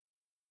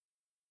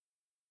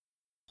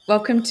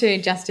Welcome to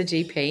Just a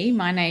GP.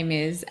 My name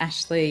is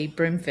Ashley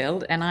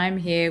Broomfield and I'm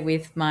here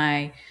with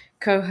my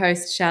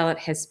co-host Charlotte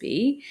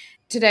Hespy.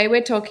 Today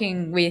we're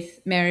talking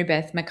with Mary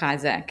Beth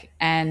Macisaac,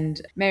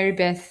 and Mary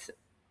Beth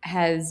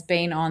has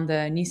been on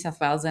the New South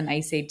Wales and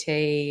ACT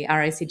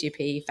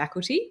RACGP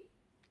faculty,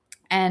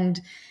 and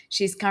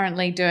she's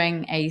currently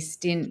doing a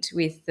stint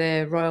with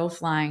the Royal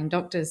Flying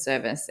Doctors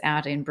Service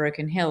out in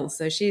Broken Hill.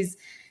 So she's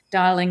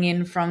dialing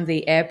in from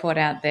the airport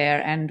out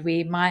there, and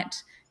we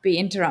might be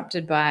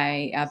interrupted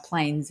by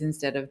planes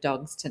instead of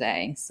dogs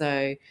today.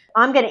 So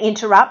I'm going to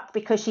interrupt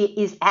because she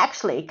is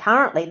actually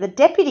currently the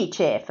deputy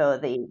chair for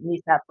the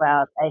New South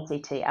Wales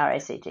ACT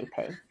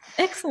RACGP.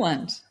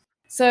 excellent.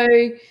 So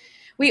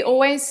we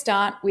always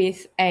start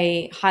with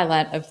a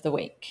highlight of the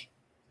week,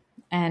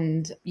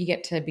 and you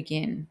get to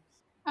begin.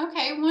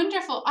 Okay,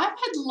 wonderful. I've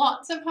had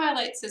lots of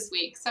highlights this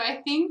week. So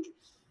I think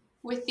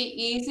with the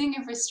easing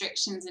of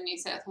restrictions in New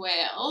South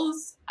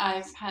Wales,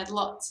 I've had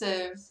lots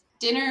of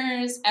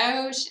dinners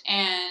out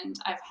and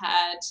I've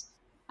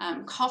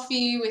had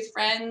coffee with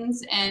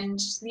friends. And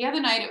the other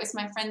night it was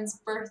my friend's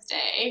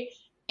birthday,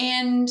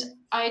 and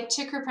I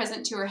took her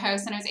present to her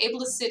house and I was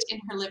able to sit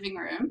in her living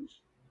room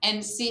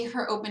and see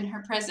her open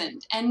her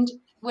present. And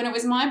when it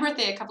was my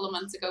birthday a couple of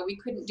months ago, we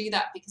couldn't do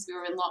that because we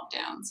were in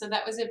lockdown. So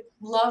that was a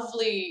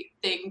lovely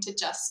thing to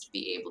just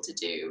be able to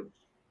do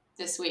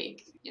this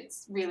week.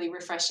 It's really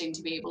refreshing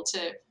to be able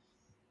to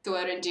go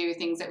out and do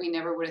things that we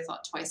never would have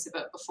thought twice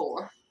about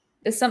before.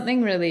 There's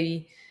something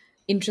really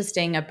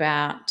interesting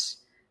about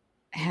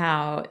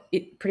how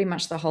it pretty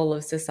much the whole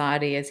of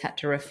society has had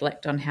to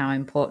reflect on how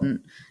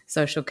important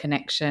social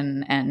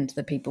connection and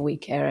the people we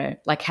care,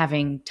 like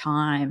having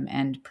time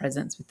and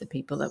presence with the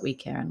people that we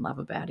care and love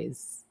about,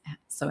 is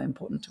so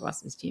important to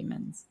us as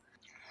humans.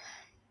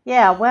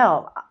 Yeah,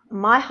 well,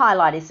 my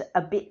highlight is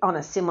a bit on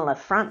a similar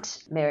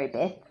front, Mary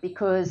Beth,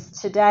 because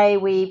today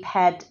we've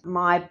had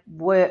my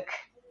work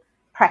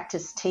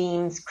practice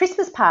team's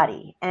Christmas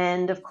party.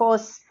 And of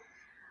course,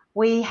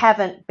 we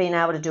haven't been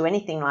able to do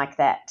anything like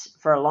that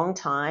for a long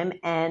time.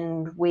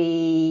 And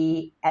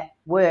we at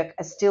work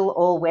are still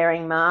all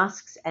wearing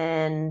masks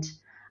and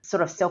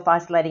sort of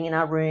self-isolating in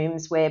our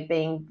rooms. We're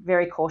being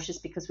very cautious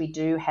because we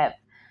do have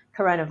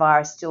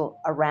coronavirus still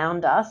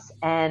around us.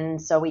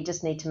 And so we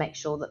just need to make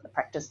sure that the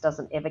practice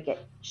doesn't ever get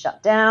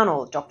shut down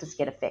or doctors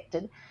get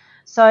affected.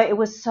 So it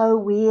was so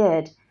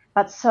weird,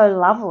 but so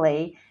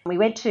lovely. We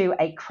went to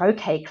a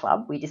croquet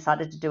club. We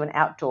decided to do an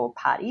outdoor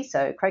party.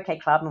 So croquet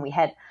club, and we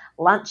had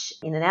lunch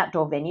in an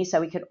outdoor venue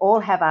so we could all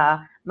have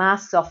our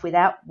masks off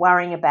without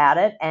worrying about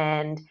it,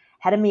 and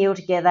had a meal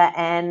together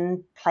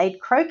and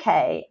played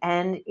croquet.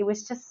 And it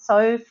was just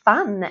so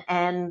fun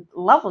and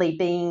lovely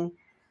being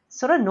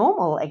sort of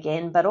normal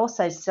again, but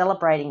also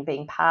celebrating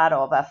being part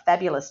of a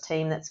fabulous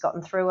team that's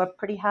gotten through a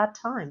pretty hard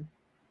time.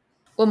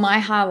 Well, my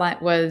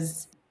highlight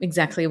was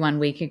exactly 1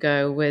 week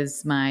ago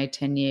was my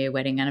 10-year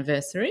wedding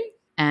anniversary.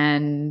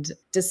 And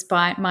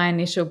despite my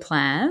initial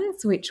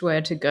plans, which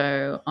were to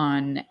go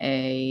on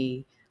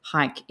a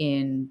hike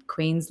in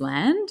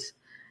Queensland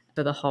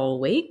for the whole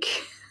week,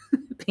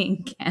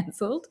 being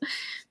cancelled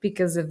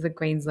because of the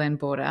Queensland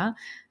border,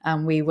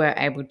 we were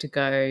able to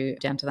go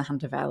down to the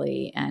Hunter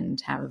Valley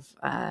and have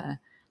a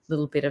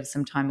little bit of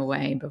some time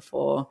away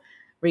before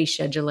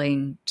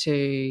rescheduling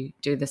to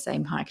do the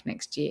same hike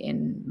next year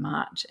in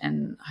March,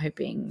 and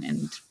hoping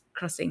and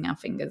crossing our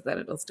fingers that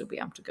it'll still be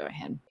able to go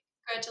ahead.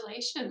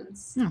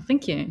 Congratulations. Oh,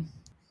 thank you.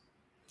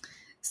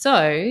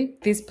 So,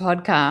 this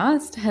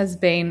podcast has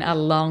been a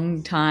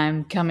long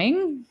time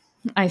coming.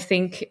 I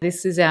think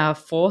this is our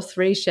fourth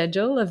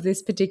reschedule of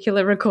this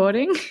particular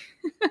recording.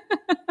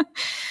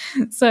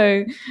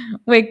 So,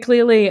 we're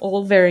clearly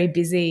all very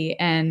busy,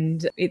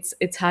 and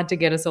it's hard to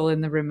get us all in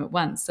the room at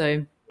once.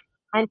 So,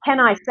 And can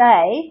I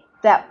say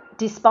that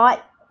despite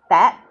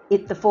that,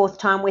 it's the fourth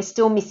time, we're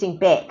still missing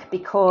Beck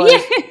because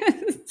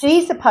yes.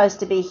 she's supposed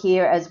to be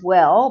here as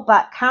well,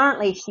 but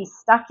currently she's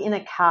stuck in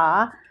a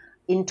car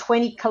in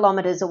 20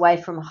 kilometres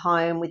away from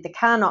home with the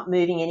car not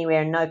moving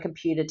anywhere and no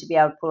computer to be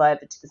able to pull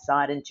over to the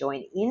side and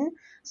join in.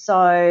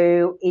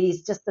 So it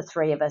is just the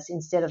three of us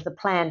instead of the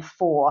planned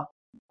four.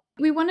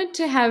 We wanted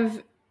to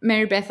have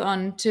Mary Beth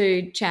on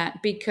to chat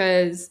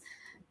because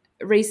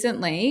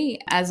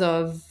recently, as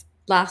of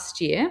last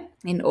year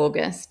in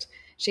August,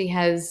 she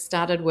has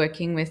started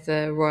working with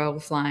the Royal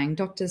Flying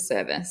Doctors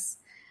Service.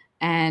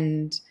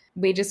 And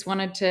we just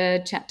wanted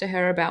to chat to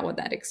her about what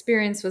that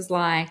experience was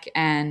like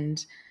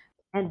and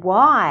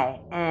why,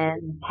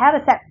 and how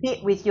does that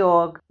fit with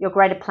your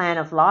greater plan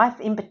of life,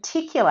 in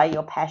particular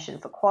your passion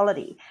for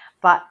quality.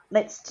 But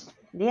let's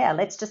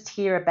just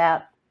hear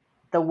about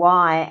the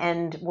why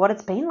and what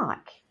it's been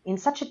like in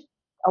such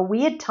a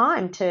weird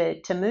time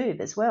to move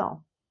as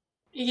well.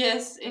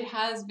 Yes, it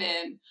has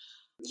been.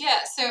 Yeah,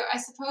 so I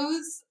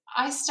suppose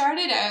I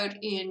started out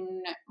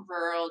in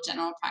rural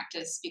general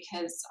practice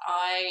because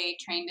I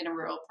trained in a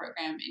rural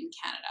program in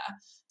Canada.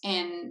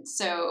 And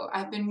so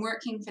I've been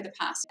working for the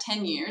past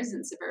 10 years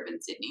in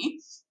suburban Sydney,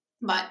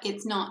 but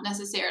it's not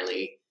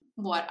necessarily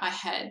what I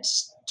had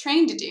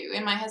trained to do.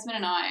 And my husband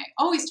and I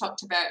always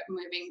talked about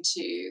moving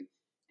to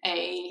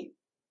a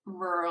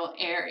rural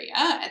area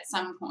at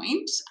some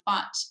point,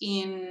 but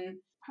in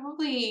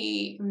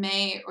probably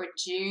May or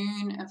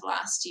June of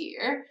last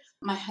year,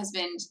 my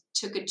husband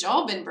took a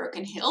job in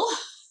Broken Hill.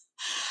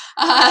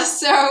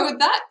 So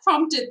that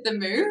prompted the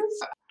move.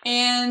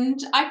 And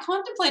I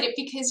contemplate it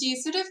because you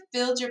sort of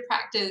build your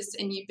practice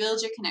and you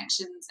build your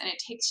connections, and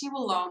it takes you a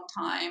long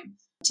time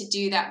to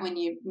do that when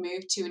you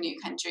move to a new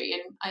country.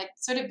 And I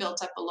sort of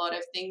built up a lot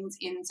of things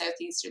in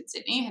southeastern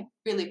Sydney, had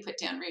really put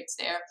down roots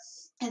there.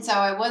 And so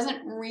I wasn't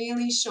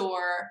really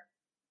sure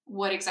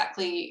what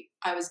exactly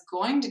I was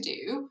going to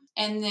do.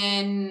 And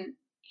then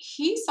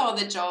he saw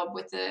the job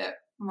with the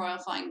Royal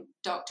Flying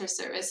Doctor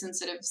Service and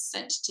sort of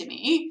sent to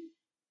me.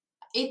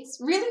 It's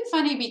really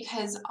funny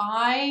because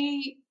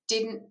I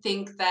didn't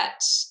think that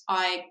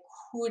I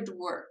could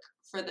work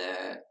for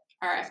the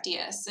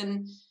RFDS.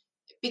 And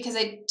because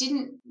I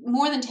didn't,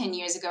 more than 10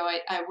 years ago,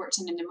 I worked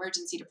in an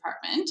emergency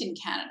department in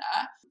Canada,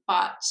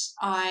 but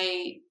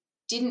I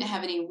didn't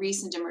have any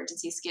recent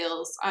emergency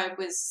skills. I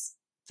was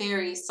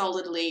very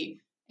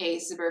solidly a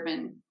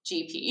suburban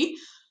GP.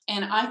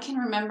 And I can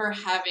remember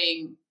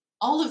having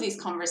all of these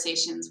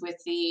conversations with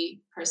the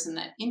person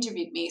that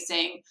interviewed me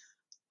saying,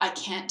 I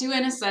can't do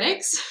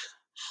anesthetics.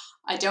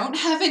 I don't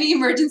have any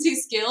emergency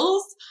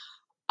skills.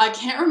 I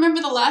can't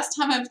remember the last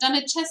time I've done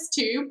a chest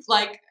tube.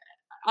 Like,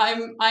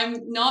 I'm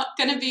not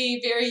going to be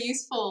very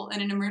useful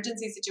in an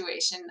emergency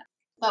situation.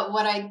 But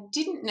what I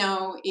didn't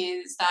know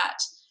is that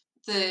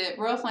the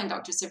Royal Flying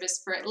Doctor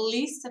Service, for at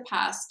least the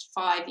past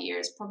 5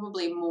 years,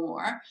 probably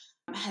more,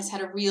 has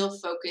had a real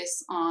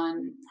focus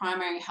on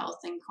primary health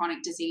and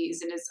chronic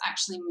disease, and is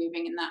actually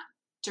moving in that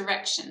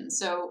direction.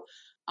 So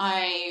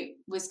I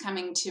was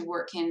coming to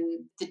work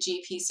in the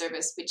GP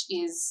service, which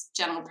is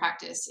general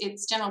practice.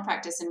 It's general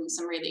practice in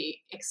some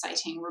really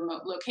exciting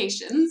remote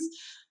locations,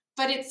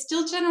 but it's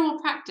still general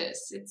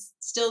practice. It's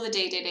still the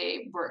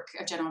day-to-day work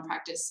of general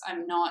practice.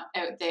 I'm not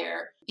out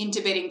there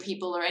intubating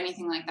people or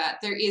anything like that.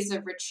 There is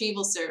a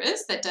retrieval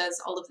service that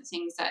does all of the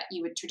things that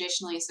you would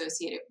traditionally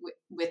associate it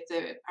with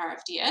the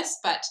RFDS,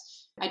 but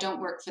I don't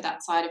work for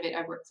that side of it.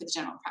 I work for the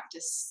general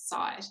practice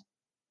side.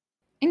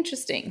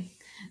 Interesting.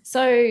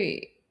 So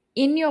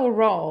in your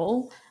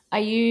role, are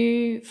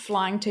you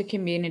flying to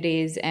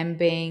communities and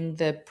being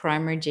the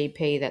primary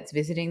GP that's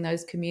visiting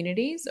those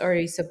communities, or are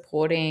you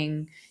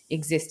supporting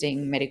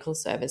existing medical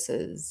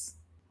services?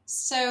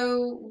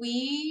 So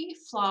we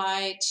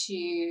fly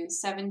to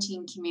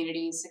 17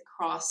 communities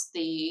across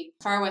the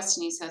far west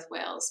of New South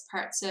Wales,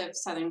 parts of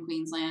southern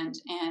Queensland,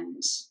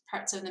 and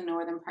parts of the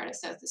northern part of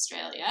South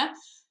Australia.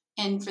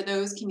 And for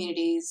those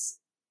communities,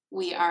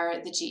 we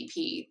are the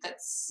GP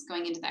that's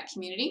going into that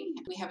community.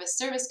 We have a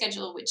service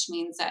schedule, which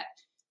means that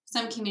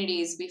some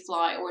communities we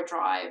fly or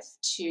drive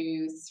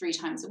to 3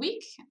 times a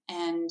week,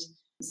 and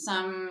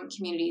some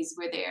communities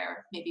we're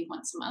there maybe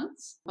once a month,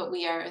 but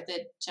we are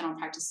the general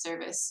practice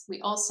service. We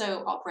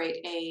also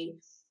operate a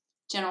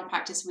general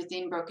practice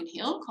within Broken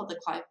Hill called the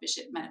Clive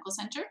Bishop Medical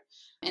Centre.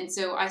 And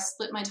so I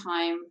split my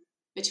time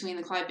between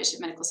the Clive Bishop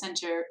Medical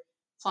Centre,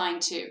 flying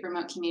to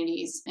remote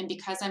communities. And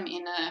because I'm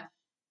in a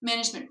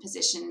management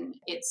position,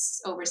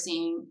 it's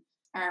overseeing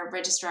our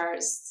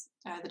registrars,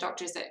 the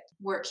doctors that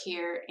work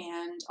here,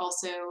 and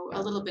also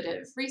a little bit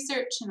of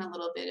research and a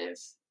little bit of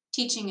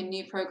teaching and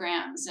new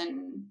programs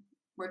and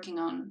working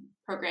on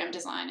program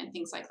design and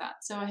things like that.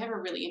 So I have a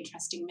really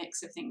interesting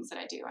mix of things that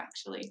I do,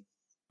 actually.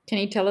 Can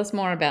you tell us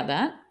more about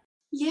that?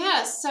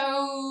 Yeah,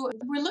 so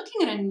we're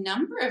looking at a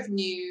number of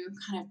new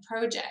kind of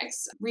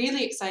projects.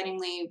 Really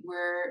excitingly,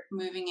 we're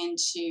moving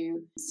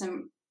into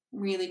some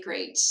really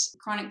great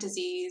chronic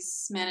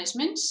disease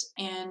management,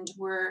 and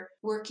we're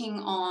working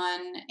on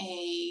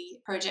a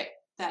project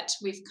that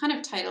we've kind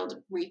of titled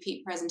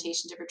Repeat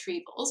Presentations of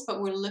Retrievals, but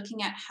we're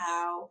looking at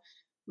how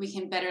we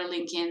can better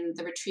link in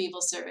the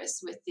retrieval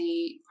service with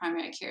the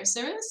primary care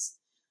service.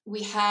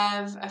 We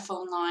have a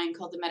phone line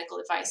called the medical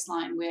advice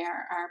line,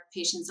 where our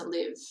patients that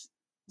live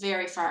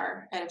very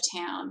far out of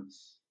town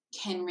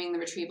can ring the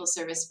retrieval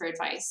service for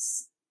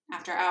advice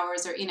after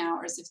hours or in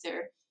hours if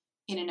they're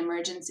in an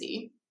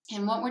emergency.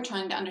 And what we're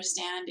trying to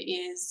understand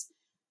is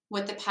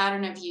what the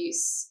pattern of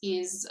use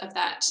is of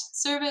that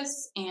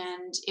service,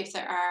 and if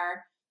there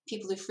are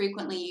people who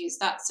frequently use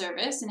that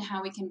service, and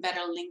how we can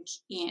better link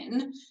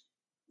in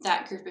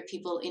that group of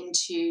people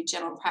into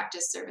general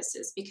practice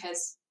services,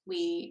 because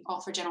we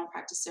offer general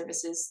practice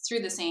services through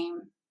the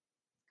same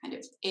kind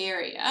of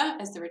area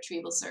as the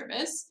retrieval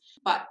service,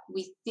 but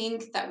we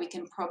think that we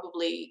can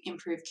probably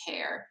improve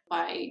care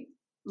by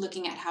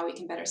looking at how we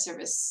can better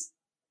service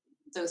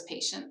those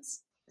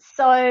patients.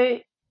 So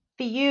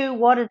for you,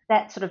 what has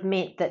that sort of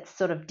meant that's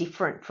sort of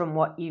different from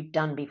what you've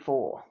done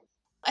before?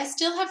 I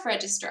still have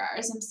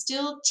registrars. I'm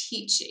still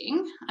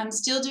teaching. I'm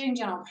still doing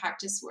general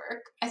practice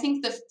work. I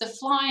think the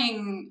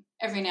flying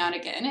every now and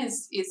again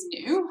is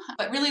new,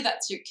 but really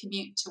that's your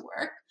commute to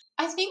work.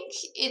 I think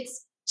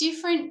it's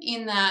different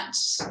in that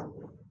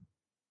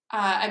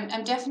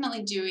I'm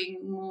definitely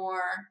doing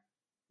more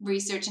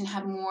research and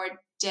have more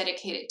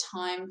dedicated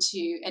time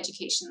to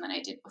education than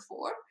I did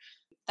before.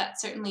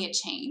 That's certainly a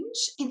change.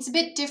 It's a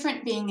bit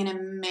different being in a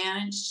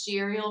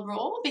managerial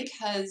role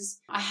because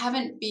I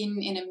haven't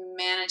been in a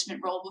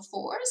management role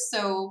before.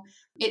 So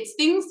it's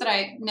things that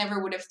I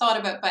never would have thought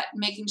about, but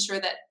making sure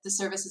that the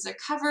services are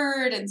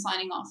covered and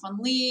signing off on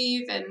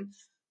leave and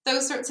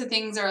those sorts of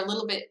things are a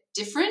little bit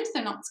different.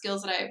 They're not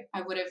skills that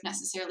I would have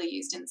necessarily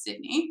used in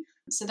Sydney.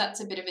 So that's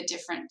a bit of a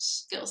different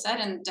skill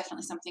set and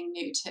definitely something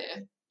new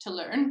to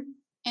learn.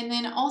 And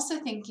then also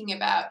thinking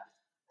about,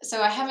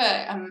 so I have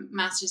a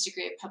master's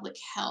degree of public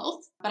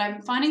health, but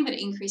I'm finding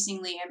that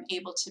increasingly I'm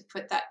able to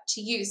put that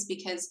to use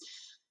because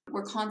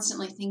we're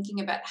constantly thinking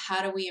about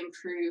how do we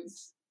improve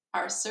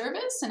our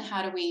service and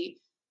how do we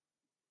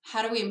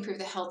improve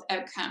the health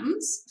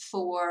outcomes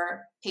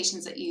for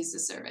patients that use the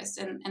service.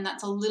 And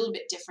that's a little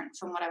bit different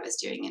from what I was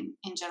doing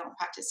in general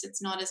practice.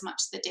 It's not as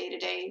much the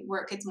day-to-day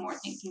work. It's more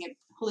thinking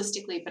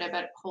holistically, but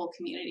about whole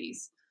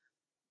communities.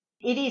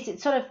 It is.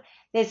 It's sort of,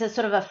 there's a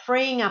sort of a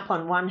freeing up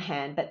on one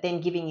hand, but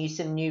then giving you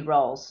some new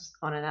roles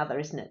on another,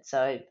 isn't it?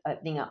 So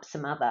opening up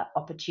some other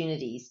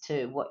opportunities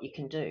to what you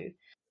can do.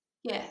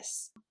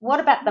 Yes. What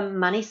about the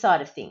money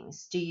side of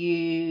things? Do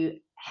you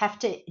have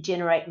to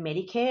generate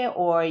Medicare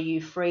or are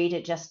you free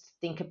to just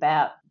think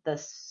about the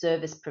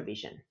service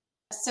provision?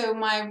 So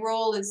my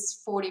role is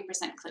 40%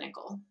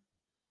 clinical.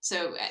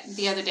 So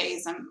the other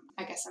days I'm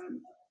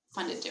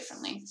funded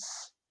differently.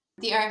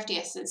 The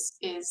RFDS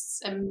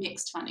is a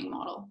mixed funding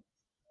model.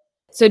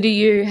 So do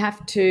you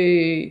have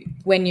to,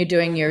 when you're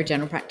doing your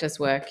general practice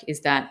work,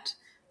 is that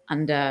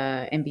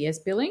under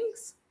MBS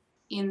billings?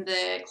 In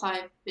the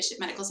Clive Bishop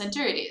Medical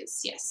Centre, it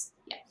is, yes.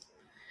 Yeah.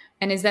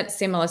 And is that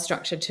similar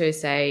structure to,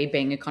 say,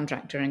 being a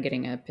contractor and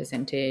getting a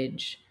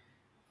percentage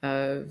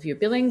of your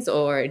billings,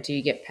 or do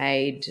you get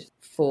paid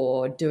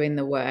for doing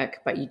the work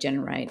but you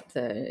generate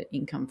the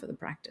income for the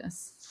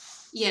practice?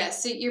 Yeah,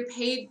 so you're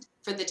paid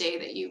for the day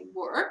that you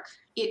work.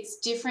 It's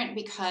different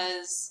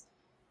because,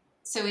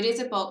 so it is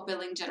a bulk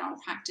billing general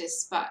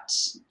practice, but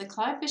the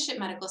Clive Bishop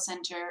Medical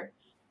Centre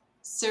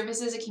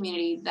services a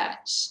community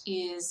that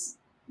is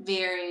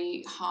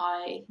very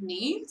high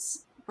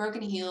needs.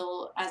 Broken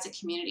Hill as a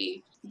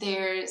community,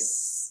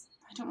 there's,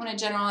 I don't want to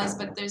generalize,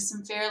 but there's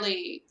some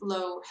fairly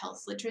low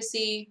health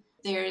literacy.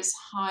 There's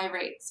high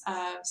rates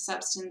of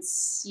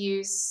substance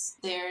use.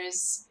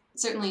 There's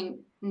certainly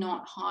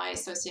not high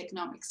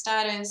socioeconomic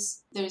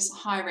status. There's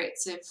high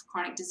rates of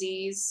chronic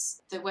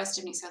disease. The west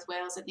of New South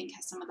Wales, I think,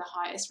 has some of the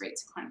highest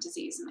rates of chronic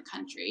disease in the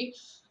country.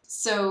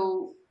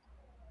 So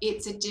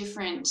it's a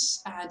different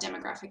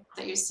demographic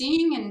that you're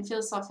seeing, and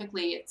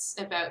philosophically it's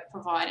about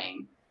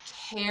providing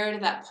care to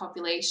that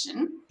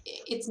population.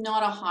 It's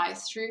not a high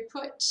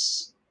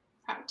throughput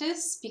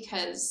practice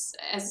because,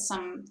 as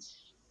some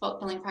bulk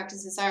billing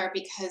practices are,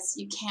 because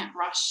you can't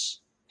rush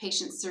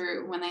patients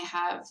through when they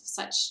have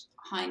such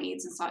high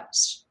needs and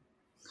such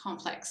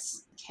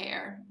complex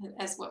care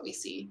as what we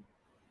see.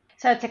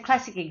 So it's a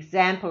classic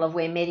example of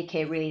where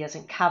Medicare really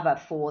doesn't cover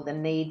for the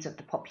needs of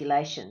the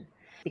population,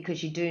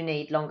 because you do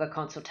need longer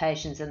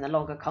consultations and the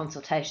longer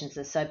consultations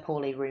are so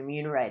poorly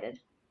remunerated.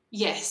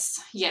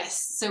 Yes.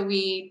 So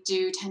we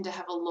do tend to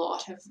have a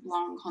lot of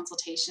long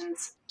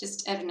consultations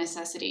just out of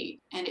necessity,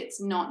 and it's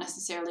not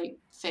necessarily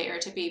fair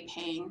to be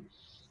paying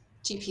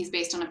GPs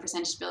based on a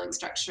percentage billing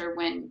structure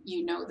when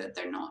you know that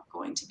they're not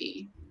going to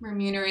be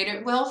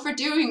remunerated well for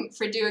doing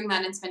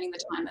that and spending the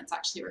time that's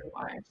actually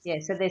required. Yeah,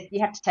 so you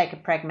have to take a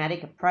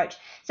pragmatic approach.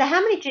 So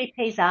how many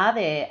GPs are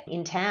there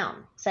in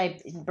town?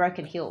 Say in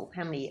Broken Hill,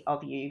 how many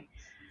of you?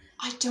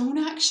 I don't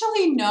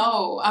actually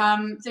know.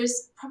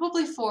 There's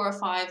probably 4 or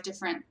 5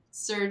 different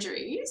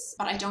surgeries,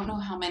 but I don't know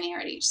how many are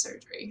at each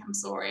surgery. I'm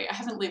sorry. I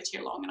haven't lived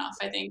here long enough,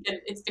 I think. And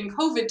it's been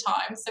COVID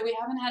time, so we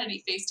haven't had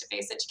any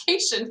face-to-face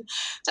education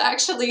to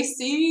actually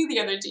see the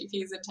other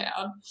GPs in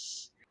town.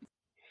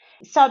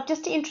 So I'm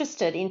just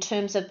interested in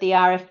terms of the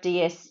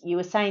RFDS, you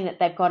were saying that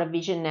they've got a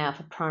vision now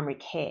for primary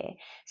care.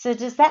 So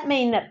does that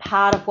mean that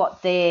part of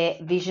what their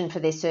vision for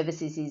their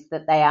services is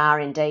that they are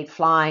indeed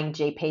flying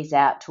GPs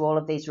out to all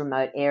of these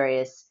remote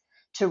areas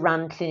to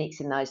run clinics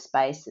in those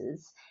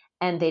spaces,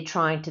 and they're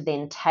trying to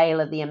then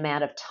tailor the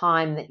amount of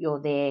time that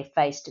you're there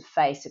face to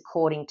face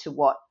according to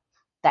what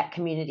that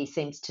community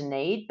seems to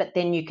need, but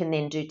then you can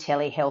then do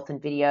telehealth and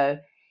video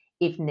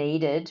if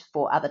needed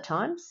for other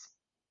times?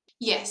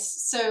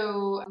 Yes,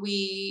 so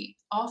we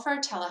offer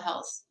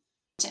telehealth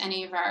to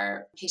any of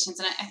our patients,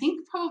 and I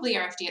think probably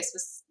RFDS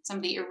was some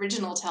of the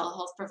original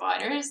telehealth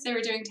providers. They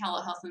were doing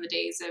telehealth in the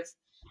days of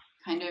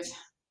kind of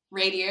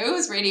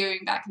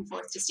radioing back and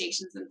forth to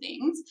stations and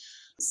things.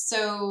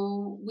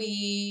 So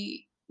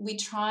we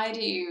try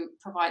to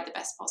provide the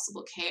best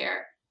possible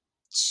care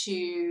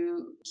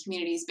to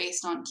communities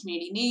based on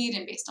community need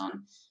and based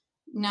on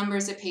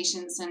numbers of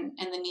patients and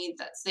the need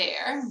that's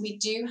there. We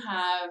do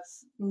have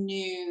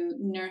new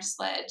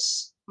nurse-led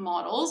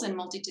models and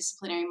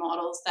multidisciplinary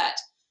models that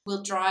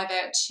will drive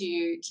out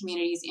to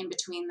communities in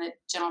between the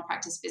general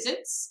practice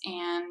visits,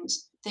 and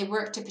they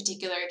work to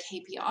particular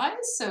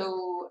KPIs.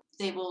 So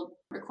they will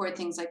record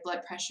things like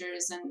blood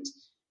pressures and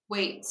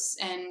weights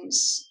and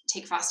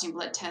take fasting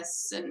blood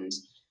tests and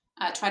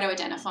try to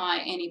identify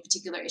any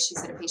particular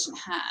issues that a patient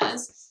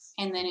has.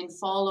 And then in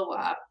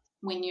follow-up,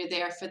 when you're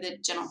there for the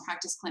general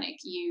practice clinic,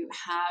 you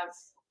have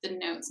the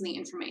notes and the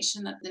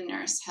information that the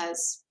nurse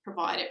has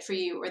provided for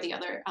you or the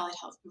other allied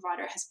health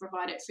provider has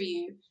provided for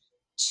you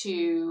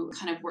to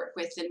kind of work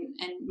with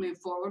and move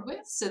forward with,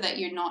 so that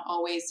you're not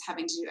always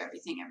having to do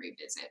everything every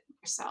visit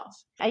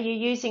yourself. Are you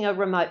using a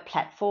remote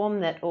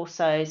platform that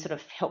also sort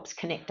of helps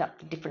connect up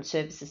the different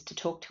services to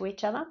talk to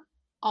each other?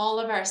 All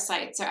of our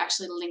sites are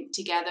actually linked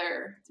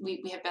together.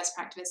 We have best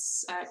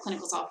practice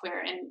clinical software,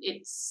 and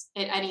it's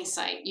at any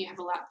site. You have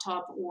a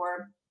laptop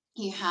or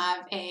you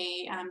have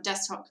a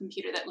desktop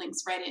computer that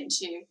links right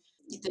into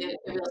the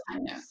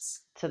real-time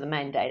notes. To the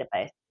main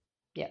database.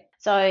 Yeah.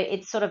 So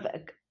it's sort of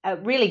a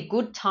really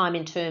good time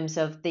in terms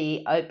of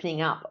the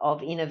opening up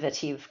of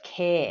innovative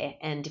care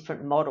and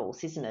different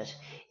models, isn't it?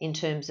 In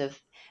terms of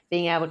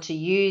being able to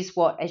use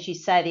what, as you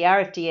say, the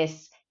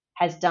RFDS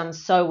has done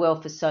so well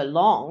for so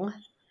long,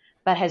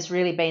 but has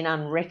really been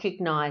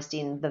unrecognised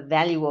in the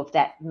value of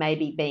that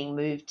maybe being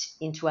moved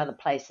into other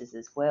places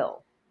as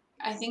well.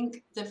 I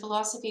think the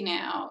philosophy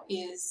now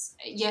is,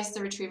 yes,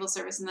 the retrieval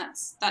service, and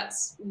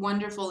that's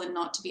wonderful and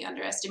not to be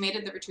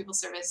underestimated. The retrieval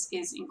service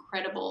is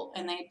incredible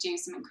and they do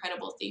some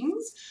incredible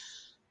things,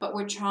 but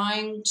we're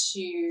trying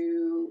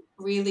to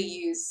really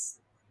use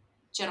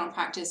general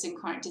practice and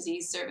chronic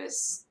disease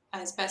service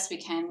as best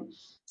we can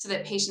so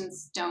that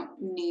patients don't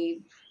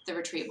need the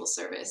retrieval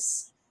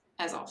service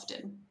as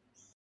often.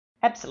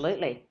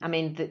 Absolutely. I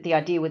mean, the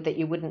idea would that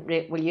you wouldn't,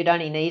 you'd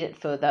only need it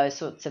for those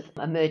sorts of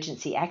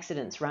emergency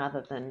accidents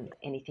rather than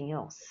anything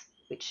else,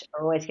 which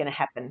are always going to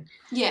happen.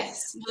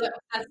 Yes,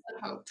 that's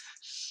the hope.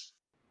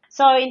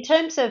 So in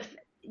terms of,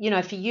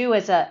 for you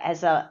as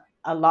a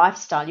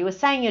lifestyle, you were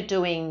saying you're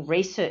doing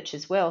research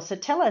as well. So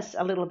tell us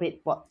a little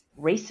bit what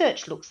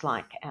research looks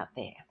like out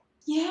there.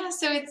 Yeah,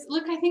 so I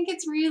think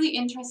it's really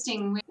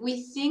interesting.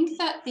 We think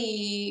that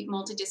the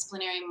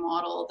multidisciplinary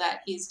model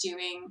that is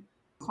doing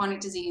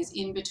chronic disease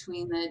in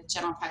between the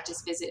general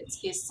practice visits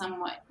is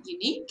somewhat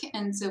unique.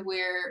 And so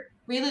we're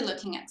really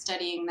looking at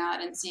studying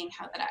that and seeing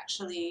how that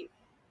actually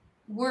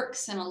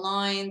works and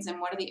aligns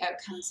and what are the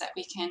outcomes that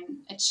we can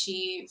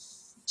achieve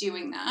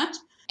doing that.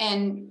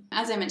 And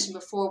as I mentioned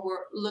before,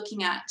 we're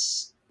looking at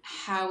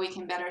how we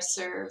can better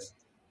serve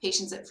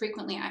patients that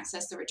frequently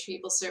access the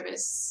retrieval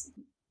service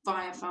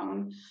via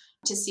phone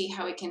to see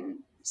how we can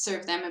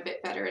serve them a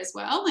bit better as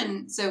well.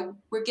 And so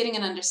we're getting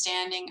an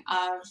understanding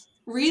of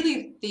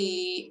really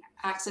the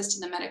access to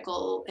the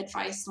medical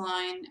advice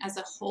line as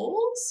a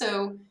whole.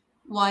 So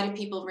why do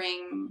people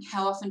ring?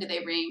 How often do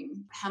they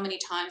ring? How many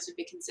times would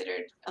be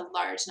considered a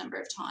large number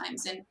of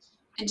times? And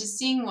just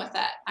seeing what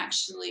that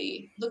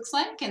actually looks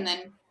like. And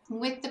then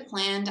with the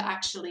plan to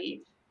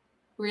actually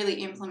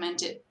really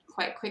implement it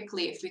quite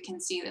quickly, if we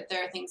can see that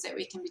there are things that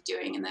we can be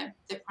doing in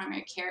the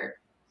primary care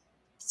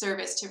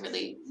service to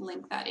really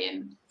link that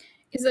in.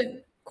 Is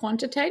it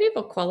quantitative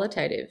or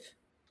qualitative?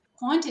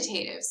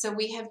 Quantitative. So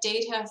we have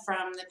data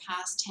from the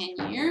past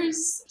 10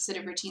 years, sort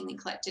of routinely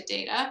collected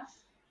data,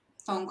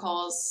 phone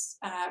calls,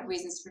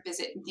 reasons for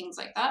visit and things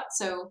like that.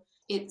 So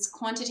it's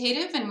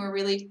quantitative, and we're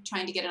really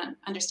trying to get an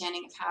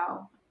understanding of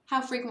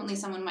how frequently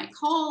someone might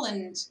call.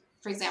 And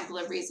for example,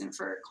 a reason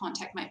for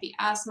contact might be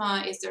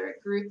asthma. Is there a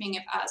grouping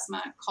of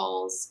asthma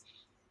calls,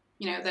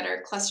 that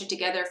are clustered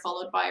together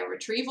followed by a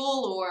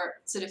retrieval or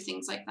sort of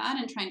things like that,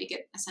 and trying to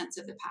get a sense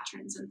of the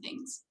patterns and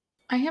things.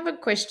 I have a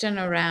question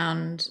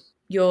around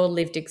your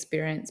lived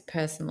experience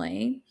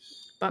personally,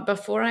 but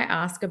before I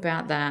ask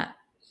about that,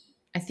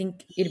 I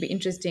think it'd be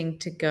interesting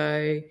to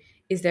go,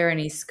 is there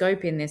any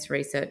scope in this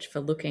research for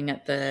looking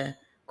at the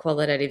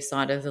qualitative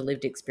side of the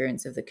lived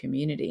experience of the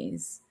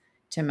communities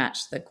to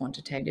match the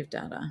quantitative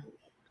data?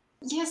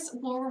 Yes,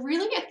 well, we're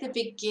really at the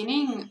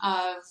beginning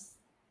of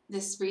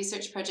this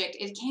research project.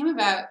 It came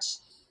about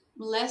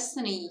less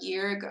than a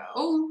year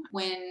ago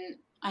when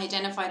I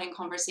identified in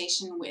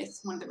conversation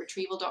with one of the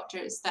retrieval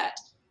doctors that,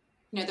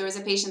 there was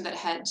a patient that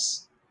had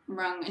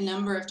rung a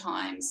number of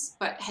times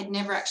but had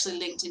never actually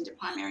linked into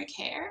primary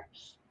care.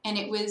 And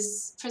it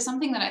was for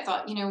something that I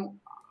thought,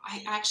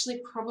 I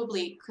actually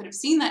probably could have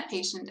seen that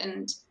patient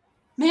and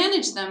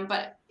managed them,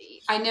 but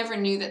I never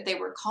knew that they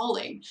were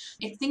calling.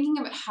 It's thinking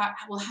about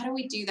how do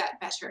we do that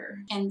better?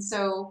 And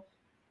so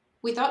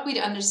we thought we'd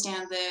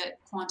understand the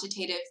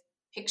quantitative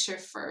picture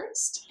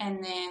first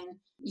and then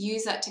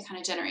use that to kind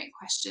of generate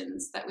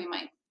questions that we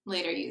might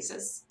later use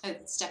as a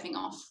stepping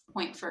off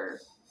point for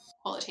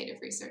qualitative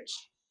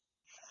research.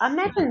 I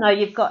imagine, though,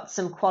 you've got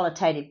some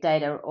qualitative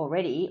data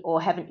already,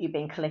 or haven't you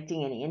been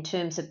collecting any in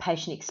terms of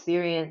patient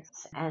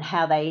experience and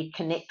how they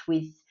connect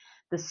with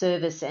the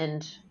service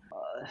and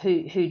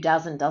who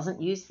does and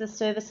doesn't use the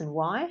service and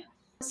why?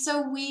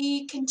 So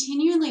we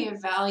continually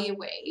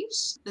evaluate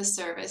the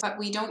service, but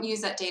we don't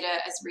use that data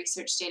as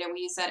research data.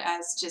 We use that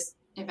as just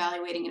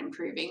evaluating and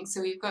improving.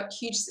 So we've got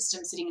huge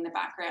systems sitting in the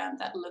background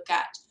that look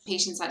at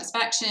patient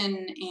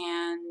satisfaction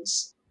and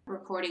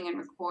reporting and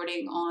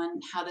recording on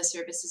how the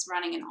service is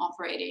running and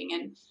operating.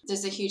 And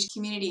there's a huge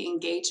community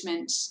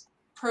engagement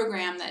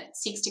program that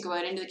seeks to go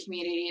out into the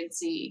community and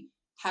see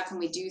how can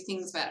we do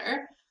things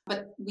better.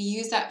 But we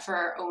use that for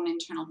our own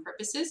internal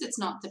purposes. It's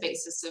not the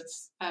basis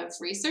of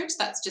research.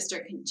 That's just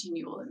our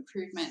continual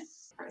improvement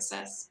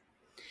process.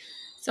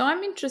 So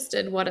I'm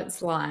interested what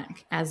it's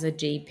like as a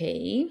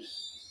GP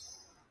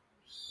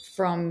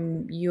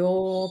from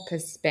your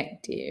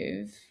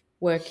perspective,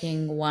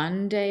 working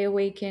 1 day a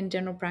week in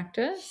general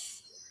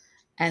practice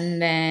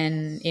and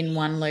then in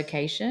one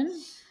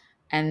location,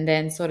 and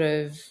then sort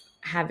of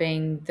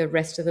having the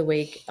rest of the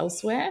week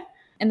elsewhere.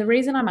 And the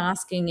reason I'm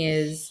asking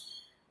is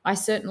I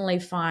certainly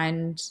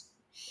find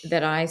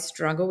that I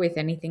struggle with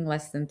anything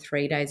less than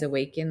 3 days a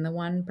week in the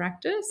one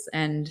practice.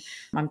 And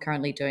I'm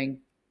currently doing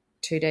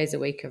 2 days a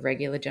week of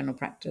regular general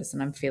practice.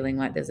 And I'm feeling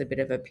like there's a bit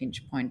of a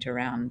pinch point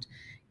around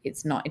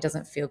it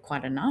doesn't feel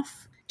quite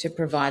enough to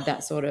provide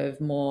that sort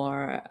of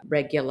more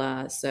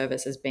regular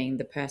service as being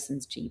the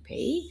person's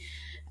GP.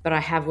 But I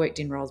have worked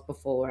in roles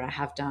before where I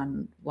have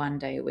done 1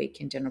 day a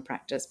week in general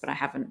practice, but I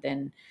haven't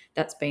then,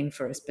 that's been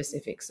for a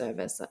specific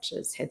service such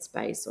as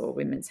Headspace or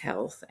Women's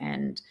Health.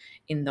 And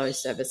in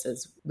those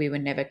services, we were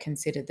never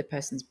considered the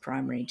person's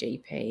primary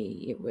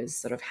GP. It was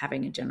sort of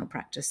having a general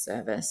practice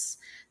service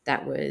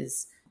that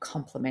was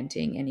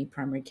complementing any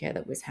primary care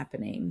that was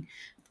happening.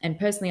 And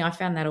personally, I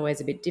found that always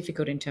a bit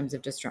difficult in terms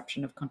of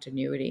disruption of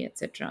continuity,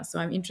 etc. So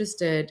I'm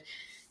interested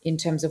in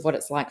terms of what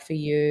it's like for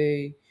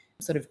you,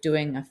 sort of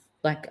doing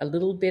a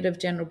little bit of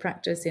general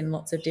practice in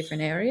lots of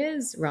different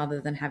areas rather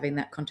than having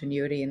that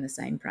continuity in the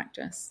same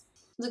practice.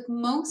 Look,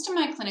 most of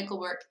my clinical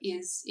work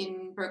is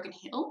in Broken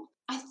Hill.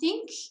 I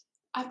think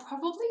I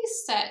probably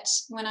set,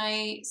 when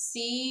I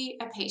see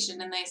a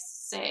patient and they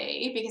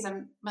say, because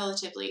I'm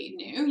relatively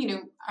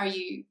new, are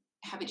you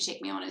happy to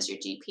take me on as your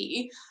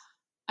GP?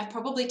 I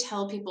probably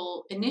tell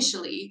people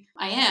initially,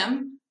 I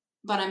am,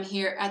 but I'm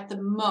here at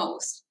the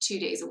most 2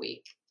 days a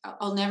week.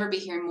 I'll never be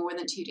here more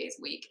than 2 days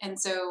a week. And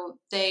so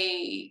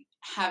they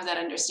have that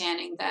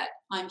understanding that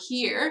I'm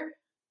here,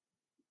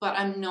 but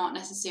I'm not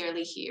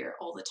necessarily here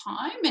all the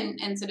time,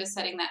 and sort of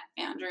setting that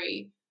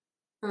boundary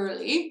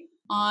early.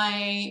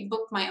 I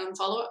book my own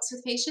follow-ups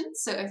with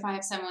patients. So if I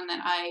have someone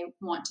that I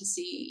want to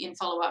see in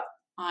follow-up,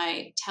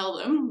 I tell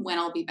them when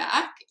I'll be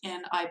back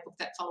and I book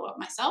that follow-up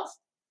myself.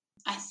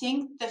 I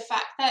think the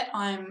fact that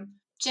I'm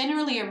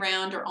generally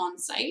around or on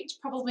site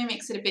probably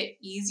makes it a bit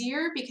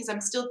easier because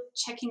I'm still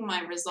checking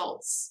my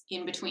results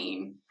in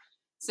between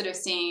sort of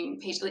seeing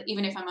patients.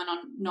 Even if I'm on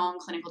a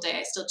non-clinical day,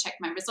 I still check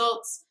my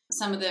results.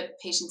 Some of the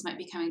patients might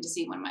be coming to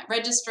see one of my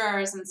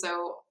registrars, and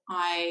so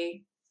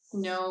I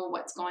know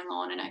what's going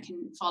on and I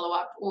can follow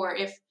up. Or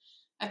if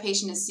a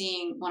patient is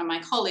seeing one of my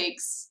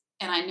colleagues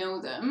and I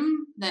know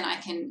them, then I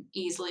can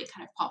easily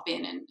kind of pop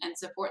in and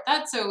support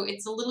that. So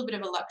it's a little bit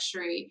of a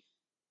luxury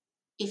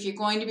if you're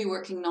going to be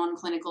working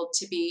non-clinical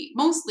to be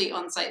mostly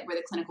on site where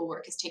the clinical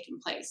work is taking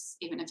place,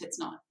 even if it's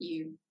not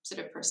you sort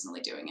of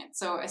personally doing it.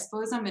 So I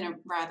suppose I'm in a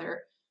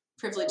rather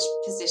privileged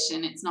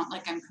position. It's not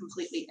like I'm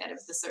completely out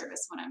of the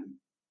service when I'm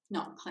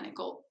not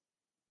clinical.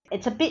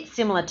 It's a bit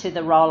similar to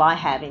the role I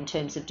have in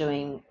terms of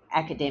doing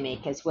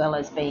academic as well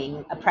as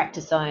being a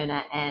practice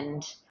owner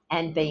and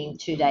being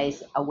 2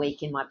 days a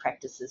week in my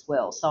practice as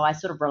well. So I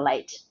sort of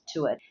relate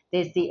to it.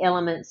 There's the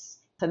elements,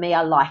 for me,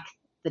 I like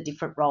the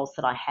different roles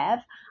that I have.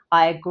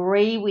 I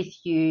agree with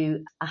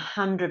you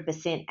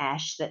 100%,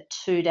 Ash, that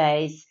 2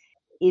 days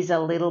is a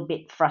little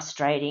bit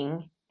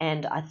frustrating.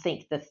 And I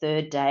think the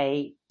third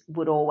day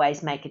would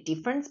always make a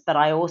difference. But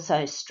I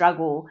also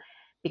struggle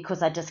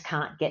because I just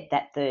can't get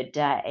that third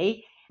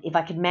day. If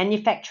I could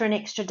manufacture an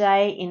extra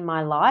day in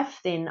my life,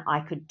 then I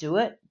could do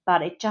it.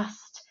 But it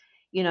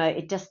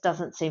just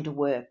doesn't seem to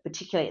work,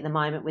 particularly at the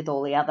moment with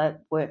all the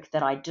other work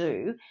that I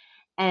do.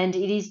 And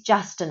it is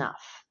just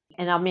enough.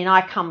 And I mean,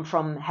 I come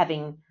from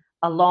having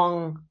a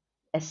long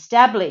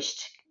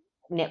established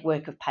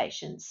network of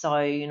patients. So,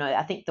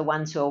 I think the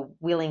ones who are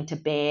willing to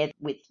bear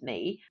with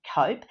me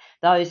cope.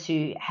 Those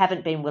who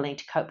haven't been willing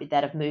to cope with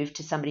that have moved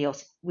to somebody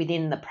else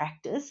within the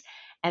practice.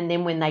 And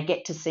then when they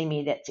get to see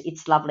me,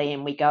 it's lovely,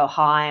 and we go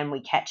high and we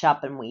catch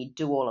up and we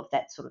do all of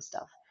that sort of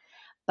stuff.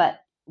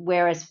 But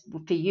whereas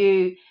for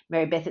you,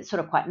 Mary Beth, it's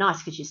sort of quite nice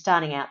because you're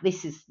starting out,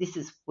 this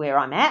is where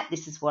I'm at,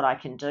 this is what I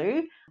can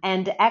do.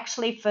 And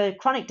actually for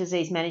chronic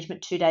disease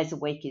management, 2 days a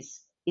week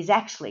is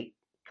actually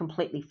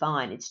completely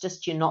fine. It's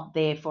just you're not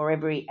there for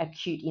every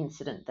acute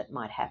incident that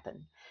might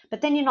happen.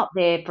 But then you're not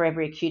there for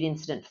every acute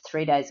incident for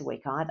 3 days a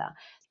week either.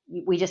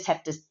 We just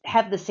have to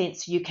have the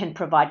sense you can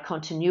provide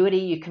continuity,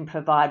 you can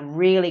provide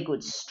really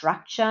good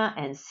structure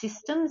and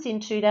systems in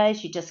 2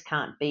 days. You just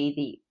can't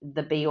be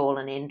the be all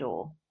and end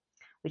all,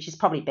 which is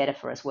probably better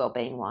for us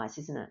well-being wise,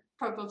 isn't it?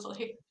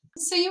 Probably.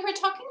 So you were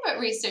talking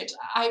about research.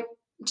 I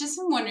just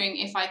am wondering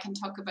if I can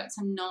talk about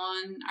some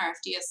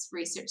non-RFDS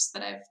research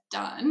that I've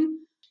done.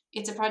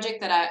 It's a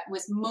project that I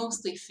was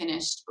mostly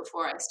finished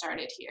before I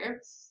started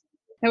here.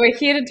 Now we're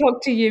here to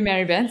talk to you,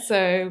 Mary Beth,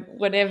 so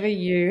whatever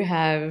you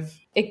have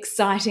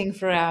exciting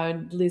for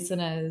our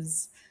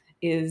listeners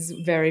is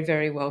very,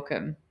 very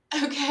welcome.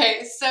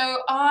 Okay, so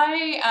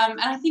and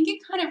I think it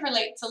kind of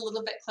relates a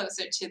little bit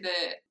closer to the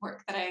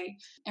work that I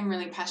am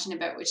really passionate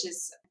about, which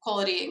is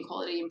quality and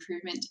quality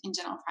improvement in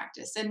general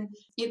practice. And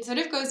it sort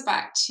of goes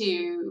back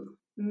to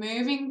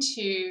moving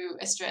to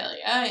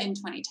Australia in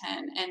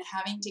 2010 and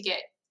having to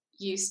get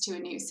used to a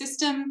new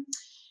system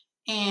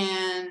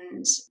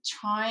and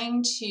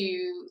trying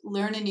to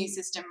learn a new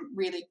system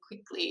really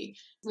quickly,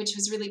 which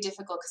was really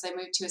difficult because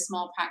I moved to a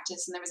small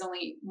practice and there was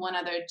only one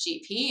other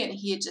GP and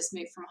he had just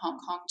moved from Hong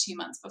Kong 2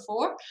 months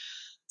before.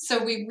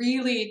 So we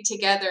really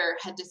together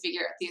had to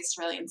figure out the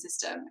Australian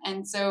system.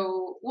 And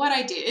so what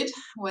I did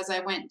was I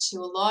went to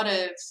a lot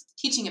of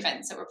teaching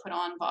events that were put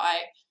on by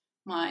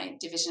my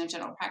division of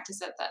general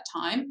practice at that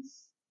time.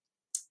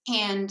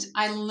 And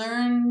I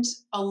learned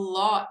a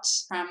lot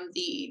from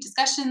the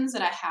discussions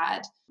that I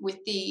had with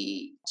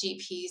the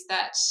GPs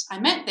that I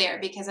met there,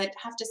 because I'd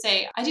have to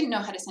say, I didn't know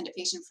how to send a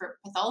patient for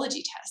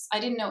pathology tests. I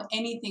didn't know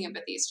anything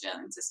about the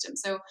Australian system.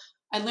 So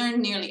I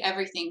learned nearly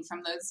everything from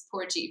those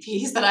poor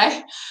GPs that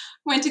I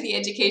went to the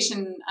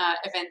education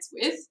events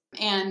with,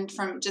 and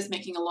from just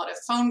making a lot of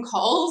phone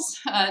calls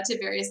to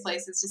various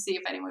places to see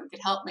if anyone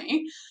could help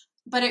me.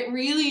 But it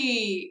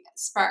really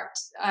sparked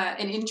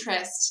an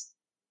interest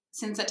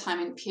since that time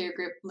in peer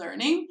group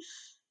learning.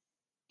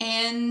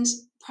 And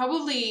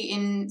probably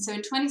in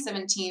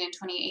 2017 and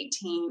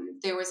 2018,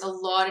 there was a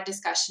lot of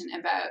discussion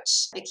about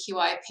the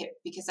QI PIP,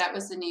 because that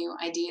was the new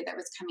idea that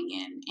was coming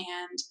in,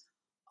 and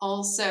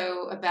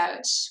also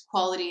about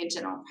quality in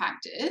general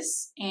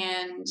practice.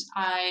 And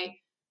I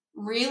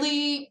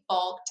really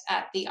balked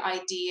at the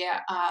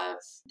idea of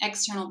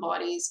external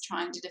bodies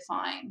trying to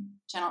define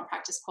general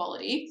practice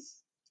quality,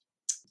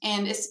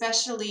 and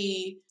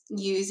especially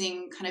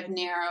using kind of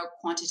narrow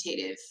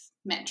quantitative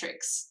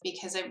metrics,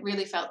 because I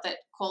really felt that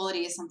quality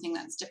is something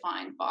that's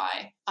defined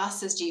by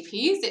us as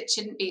GPs. It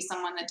shouldn't be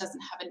someone that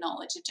doesn't have a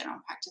knowledge of general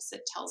practice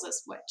that tells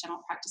us what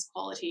general practice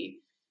quality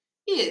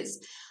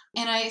is.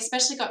 And I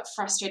especially got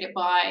frustrated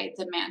by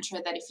the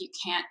mantra that if you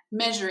can't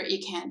measure it, you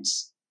can't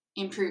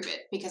improve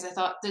it, because I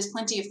thought there's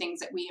plenty of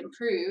things that we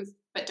improve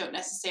but don't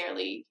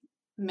necessarily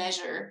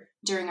measure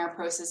during our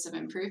process of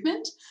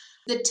improvement.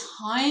 The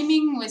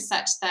timing was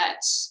such that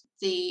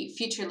the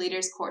Future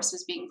Leaders course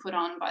was being put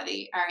on by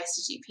the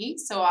RSCGP,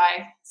 so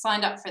I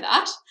signed up for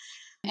that.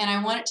 And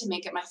I wanted to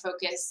make it my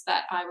focus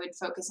that I would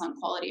focus on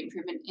quality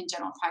improvement in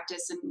general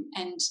practice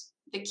and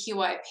the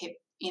QI PIP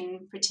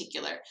in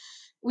particular.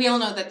 We all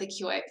know that the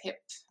QI PIP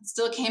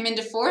still came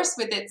into force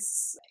with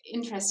its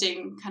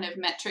interesting kind of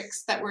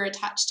metrics that were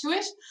attached to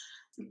it.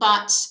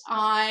 But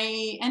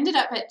I ended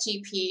up at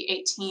GP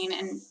 18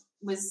 and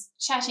was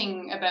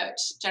chatting about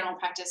general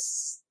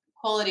practice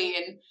quality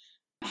and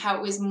how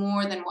it was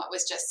more than what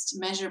was just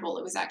measurable.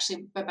 It was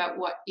actually about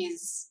what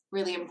is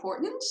really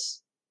important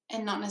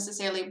and not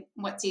necessarily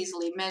what's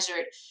easily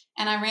measured.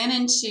 And I ran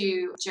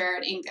into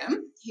Jared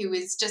Ingham, who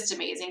was just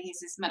amazing. He's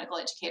this medical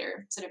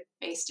educator sort of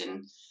based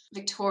in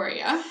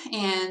Victoria.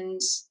 And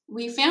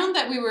we found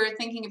that we were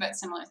thinking about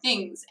similar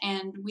things.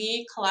 And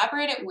we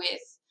collaborated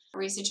with a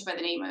researcher by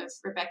the name of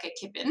Rebecca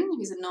Kippen,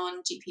 who's a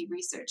non-GP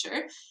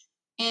researcher.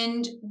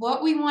 And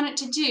what we wanted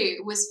to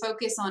do was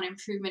focus on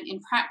improvement in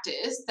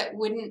practice that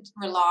wouldn't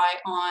rely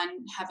on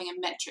having a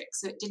metric.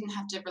 So it didn't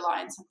have to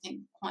rely on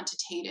something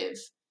quantitative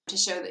to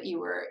show that you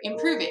were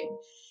improving.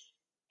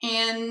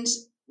 And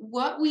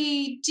what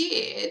we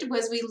did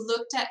was we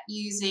looked at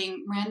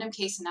using random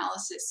case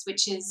analysis,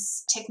 which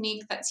is a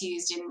technique that's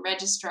used in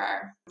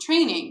registrar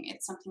training.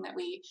 It's something that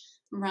we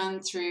run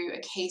through a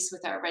case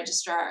with our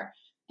registrar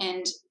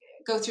and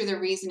go through the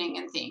reasoning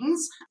and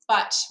things.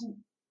 But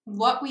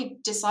what we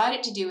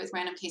decided to do with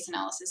random case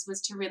analysis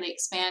was to really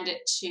expand it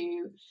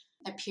to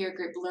a peer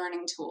group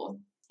learning tool.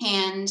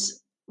 And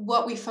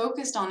what we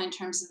focused on in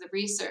terms of the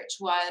research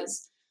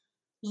was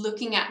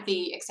looking at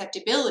the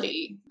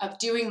acceptability of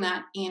doing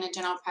that in a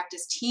general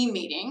practice team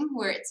meeting,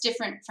 where it's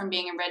different from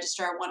being a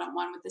registrar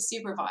one-on-one with the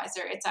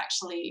supervisor. It's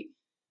actually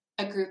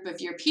a group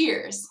of your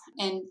peers.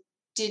 And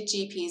did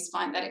GPs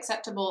find that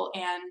acceptable?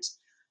 And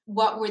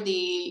what were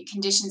the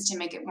conditions to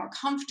make it more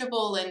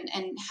comfortable,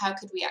 and how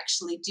could we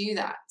actually do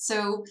that?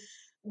 So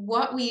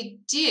what we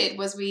did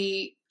was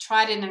we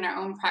tried it in our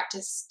own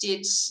practice,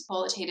 did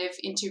qualitative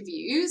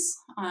interviews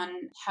on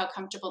how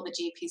comfortable the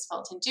GPs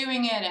felt in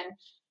doing it, and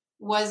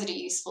was it a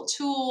useful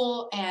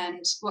tool,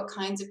 and what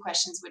kinds of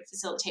questions would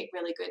facilitate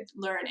really good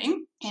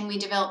learning. And we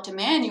developed a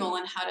manual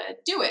on how to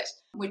do it,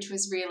 which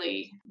was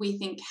really, we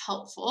think,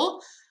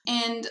 helpful.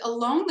 And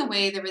along the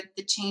way, there were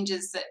the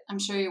changes that I'm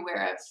sure you're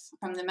aware of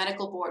from the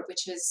medical board,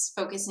 which is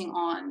focusing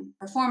on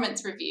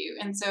performance review.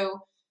 And so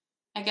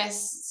I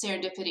guess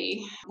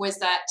serendipity was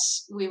that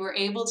we were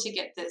able to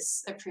get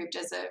this approved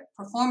as a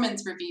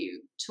performance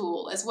review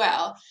tool as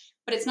well.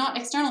 But it's not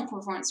external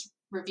performance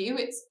review,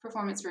 it's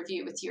performance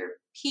review with your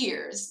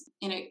peers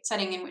in a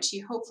setting in which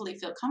you hopefully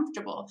feel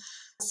comfortable.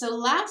 So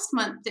last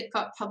month it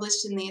got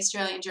published in the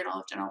Australian Journal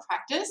of General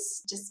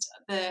Practice, just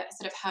the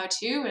sort of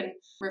how-to and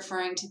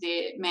referring to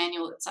the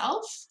manual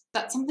itself.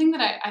 That's something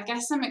that I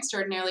guess I'm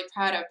extraordinarily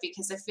proud of,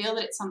 because I feel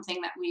that it's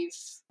something that we've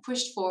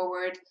pushed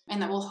forward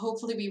and that will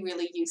hopefully be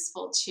really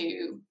useful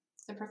to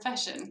the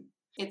profession.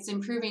 It's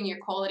improving your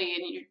quality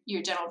and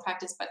your general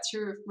practice, but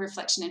through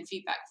reflection and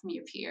feedback from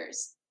your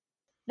peers.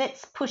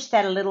 Let's push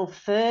that a little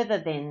further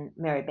then,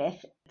 Mary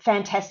Beth.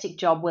 Fantastic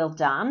job, well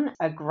done,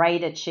 a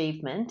great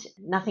achievement.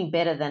 Nothing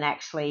better than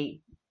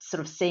actually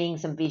sort of seeing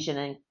some vision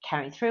and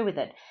carrying through with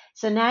it.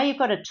 So now you've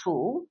got a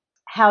tool.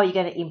 How are you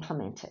going to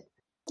implement it?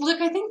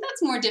 Look, I think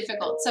that's more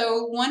difficult.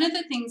 So one of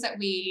the things that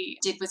we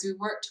did was we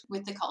worked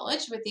with the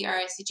college, with the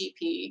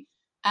RICGP,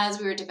 as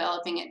we were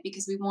developing it,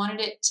 because we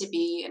wanted it to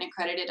be an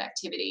accredited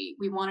activity.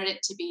 We wanted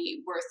it to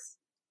be worth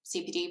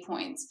CPD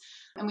points.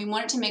 And we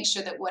wanted to make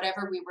sure that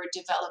whatever we were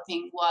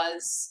developing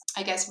was,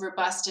 I guess,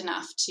 robust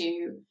enough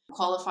to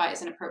qualify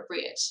as an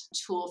appropriate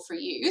tool for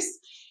use.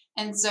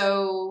 And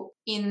so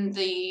in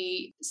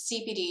the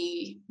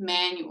CPD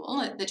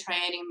manual, the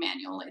trianing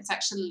manual, it's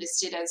actually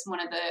listed as one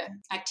of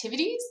the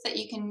activities that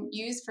you can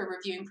use for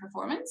reviewing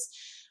performance.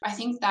 I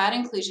think that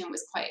inclusion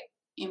was quite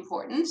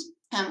important.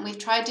 We've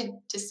tried to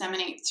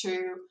disseminate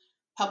through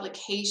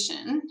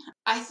publication.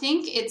 I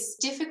think it's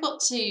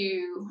difficult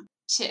to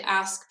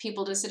ask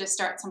people to sort of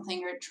start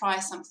something or try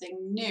something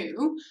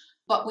new,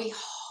 but we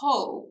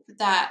hope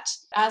that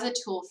as a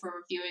tool for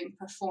reviewing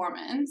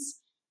performance,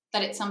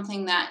 that it's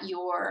something that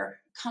you're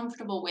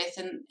comfortable with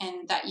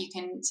and that you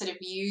can sort of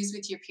use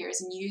with your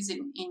peers and use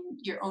in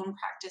your own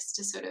practice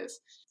to sort of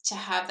to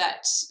have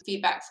that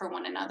feedback for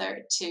one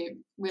another to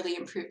really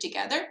improve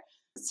together.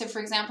 So for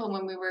example,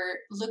 when we were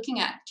looking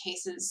at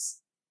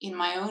cases in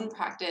my own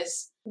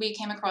practice, we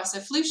came across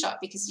a flu shot,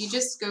 because you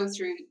just go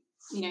through,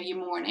 your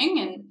morning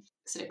and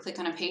sort of click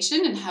on a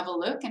patient and have a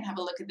look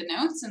at the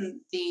notes, and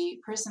the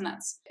person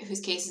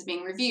whose case is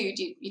being reviewed,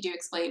 you do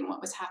explain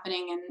what was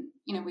happening.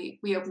 And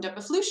we opened up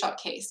a flu shot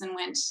case and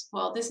went,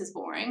 well, this is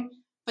boring.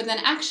 But then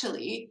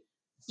actually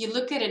you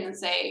look at it and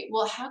say,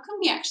 well, how can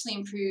we actually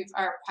improve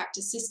our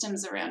practice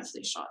systems around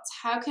flu shots?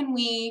 How can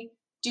we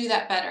do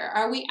that better?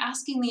 Are we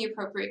asking the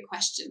appropriate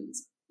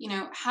questions?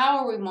 How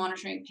are we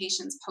monitoring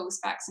patients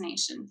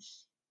post-vaccination?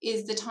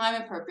 Is the time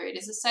appropriate?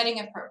 Is the setting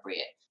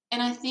appropriate?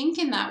 And I think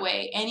in that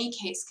way, any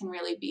case can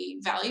really be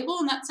valuable.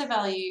 And that's a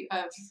value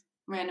of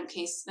random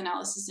case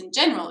analysis in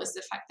general, is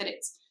the fact that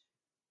it's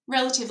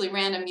relatively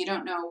random. You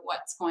don't know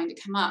what's going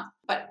to come up.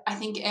 But I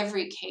think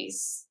every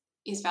case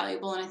is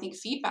valuable, and I think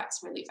feedback's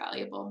really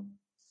valuable.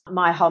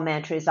 My whole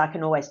mantra is I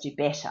can always do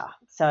better.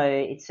 So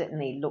it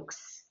certainly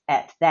looks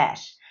at that.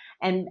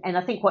 And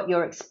I think what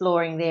you're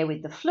exploring there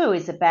with the flu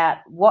is about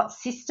what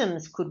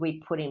systems could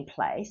we put in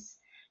place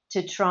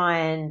to try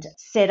and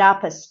set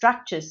up a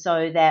structure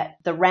so that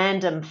the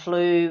random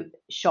flu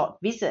shot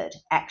visit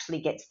actually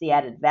gets the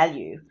added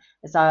value.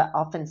 As I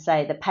often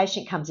say, the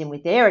patient comes in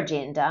with their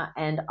agenda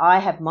and I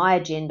have my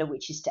agenda,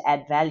 which is to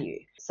add value,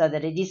 so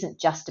that it isn't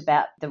just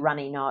about the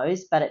runny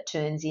nose, but it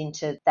turns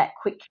into that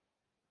quick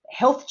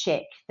health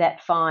check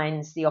that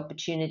finds the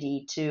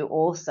opportunity to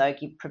also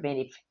give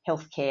preventive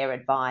healthcare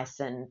advice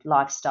and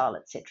lifestyle,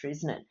 etc.,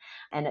 isn't it?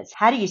 And it's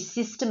how do you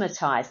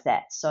systematize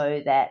that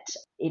so that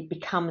it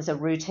becomes a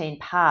routine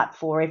part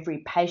for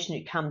every patient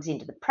who comes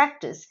into the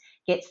practice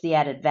gets the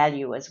added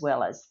value as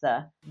well as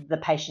the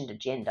patient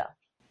agenda.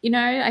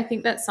 I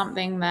think that's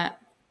something that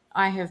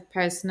I have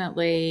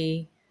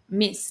personally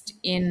missed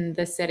in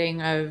the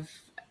setting of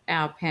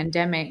our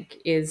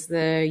pandemic, is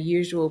the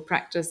usual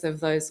practice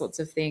of those sorts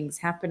of things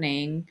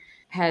happening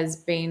has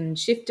been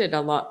shifted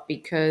a lot,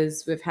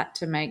 because we've had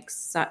to make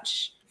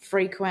such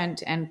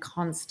frequent and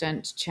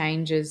constant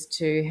changes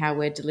to how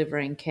we're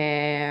delivering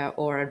care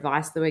or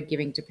advice that we're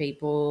giving to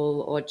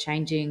people, or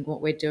changing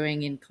what we're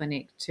doing in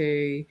clinic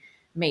to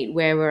meet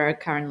where we're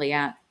currently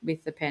at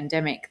with the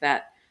pandemic,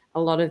 that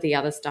a lot of the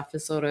other stuff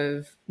is sort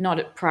of not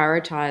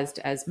prioritized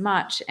as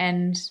much.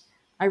 And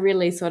I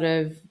really sort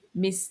of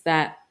miss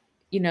that,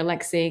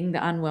 like seeing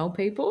the unwell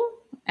people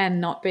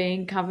and not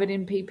being covered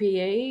in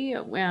PPE,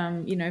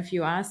 if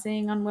you are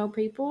seeing unwell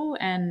people.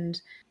 And,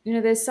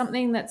 there's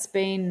something that's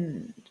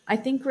been, I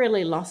think,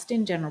 really lost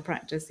in general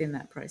practice in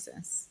that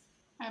process.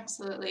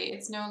 Absolutely.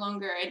 It's no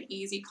longer an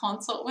easy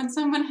consult when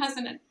someone has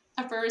an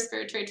upper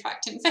respiratory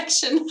tract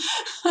infection.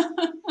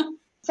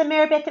 So,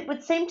 Mary Beth, it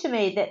would seem to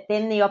me that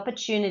then the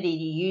opportunity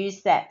to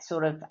use that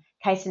sort of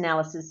case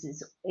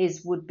analysis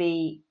would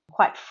be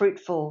quite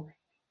fruitful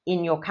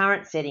in your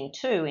current setting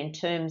too, in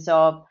terms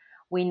of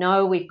we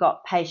know we've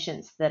got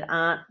patients that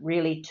aren't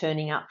really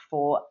turning up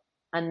for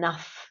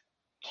enough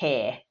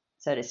care,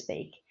 so to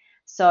speak.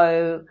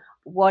 So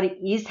what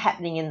is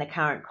happening in the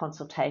current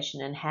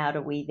consultation, and how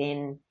do we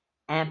then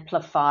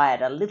amplify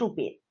it a little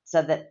bit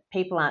so that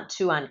people aren't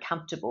too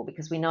uncomfortable,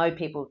 because we know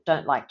people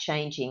don't like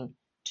changing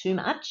too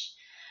much,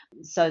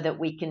 so that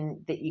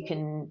you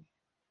can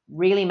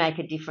really make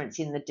a difference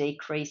in the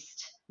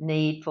decreased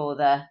need for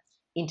the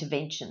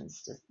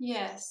interventions.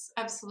 Yes,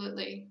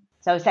 absolutely.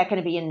 So is that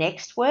going to be your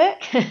next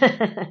work?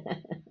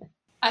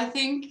 I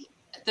think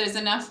there's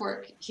enough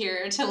work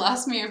here to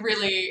last me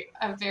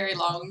a very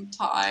long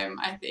time.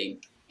 I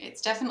think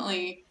it's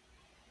definitely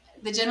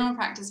the general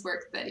practice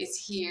work that is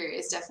here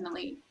is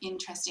definitely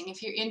interesting.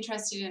 If you're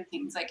interested in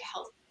things like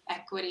health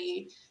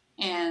equity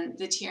and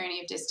the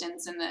tyranny of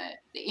distance and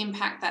the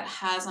impact that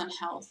has on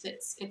health,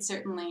 it's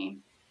certainly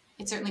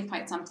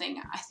quite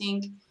something. I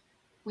think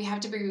we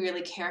have to be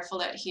really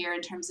careful out here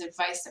in terms of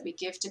advice that we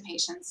give to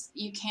patients.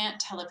 You can't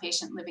tell a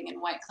patient living in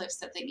White Cliffs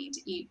that they need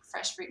to eat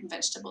fresh fruit and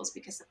vegetables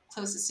because the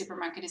closest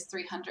supermarket is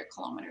 300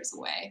 kilometers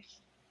away.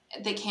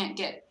 They can't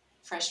get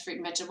fresh fruit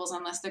and vegetables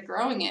unless they're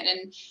growing it.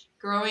 And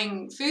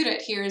growing food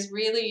out here is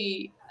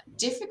really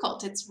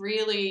difficult. It's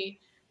really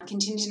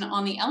contingent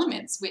on the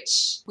elements,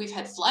 which we've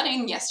had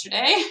flooding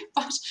yesterday,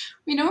 but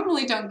we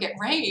normally don't get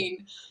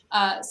rain.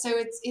 So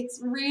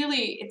it's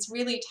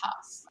really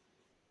tough.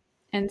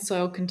 And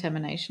soil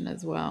contamination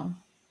as well.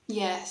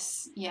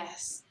 Yes,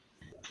 yes.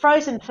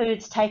 Frozen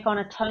foods take on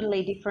a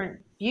totally different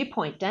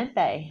viewpoint, don't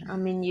they? I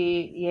mean,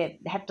 you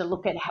have to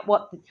look at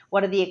what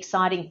are the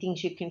exciting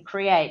things you can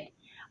create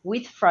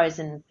with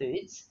frozen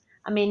foods.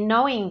 I mean,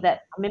 knowing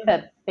that, I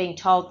remember being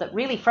told that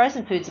really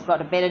frozen foods have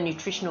got a better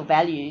nutritional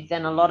value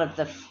than a lot of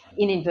the,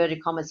 in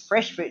inverted commas,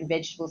 fresh fruit and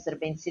vegetables that have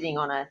been sitting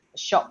on a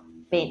shop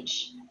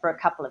bench for a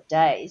couple of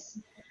days.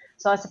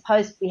 So I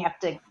suppose we have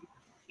to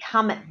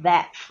come at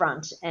that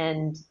front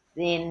and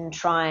then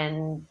try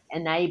and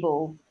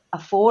enable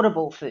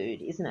affordable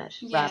food, isn't it?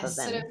 Rather Yes,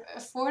 than sort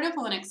of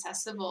affordable and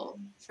accessible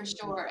for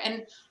sure.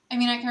 And I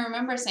mean, I can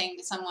remember saying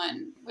to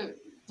someone who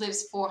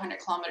lives 400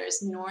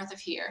 kilometers north of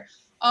here,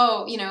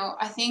 oh,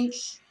 I think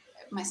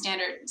my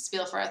standard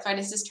spiel for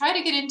arthritis is try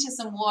to get into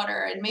some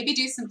water and maybe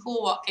do some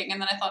pool walking.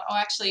 And then I thought, oh,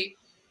 actually,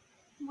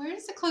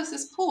 where's the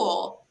closest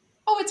pool?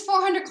 Oh, it's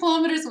 400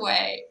 kilometers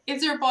away.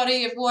 Is there a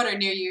body of water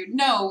near you?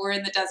 No, we're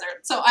in the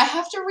desert. So I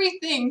have to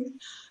rethink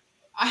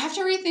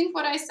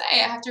what I say.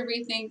 I have to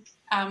rethink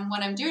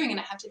what I'm doing, and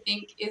I have to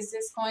think: is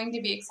this going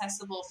to be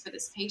accessible for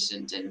this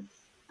patient, and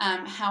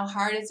how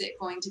hard is it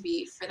going to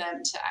be for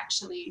them to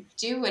actually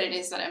do what it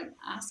is that I'm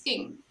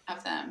asking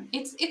of them?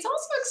 It's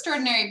also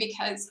extraordinary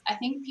because I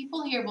think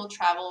people here will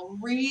travel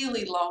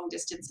really long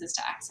distances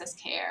to access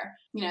care.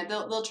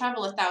 They'll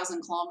travel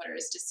 1,000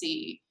 kilometers to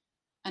see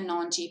a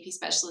non-GP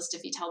specialist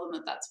if you tell them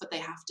that that's what they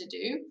have to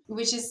do,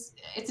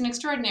 it's an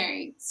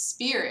extraordinary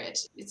spirit.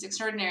 It's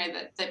extraordinary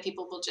that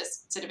people will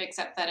just sort of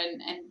accept that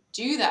and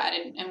do that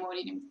and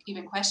won't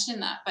even question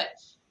that. But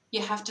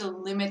you have to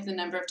limit the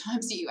number of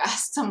times that you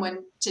ask someone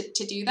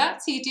to do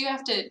that. So you do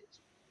have to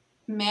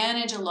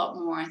manage a lot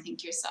more, I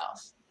think,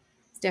 yourself.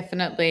 It's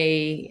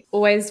definitely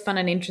always fun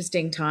and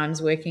interesting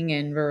times working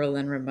in rural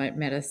and remote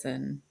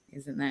medicine,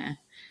 isn't there?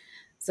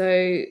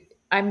 So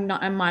I'm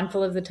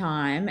mindful of the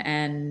time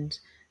and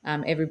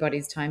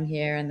everybody's time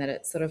here, and that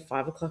it's sort of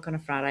 5 o'clock on a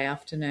Friday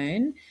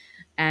afternoon.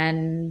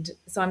 And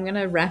so I'm going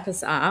to wrap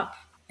us up.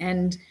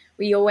 And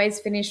we always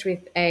finish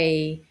with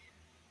a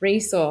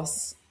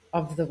resource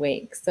of the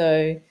week.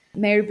 So,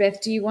 Mary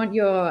Beth, do you want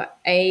your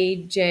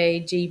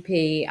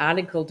AJGP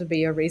article to be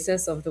your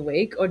resource of the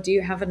week, or do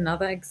you have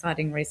another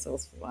exciting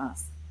resource for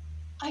us?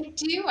 I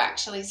do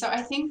actually. So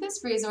I think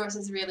this resource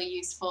is really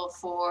useful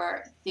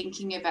for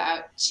thinking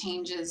about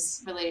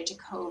changes related to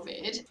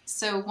COVID.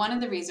 So one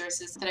of the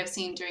resources that I've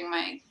seen during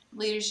my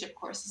leadership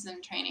courses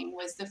and training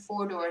was the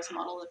Four Doors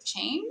model of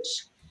change.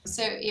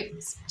 So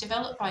it's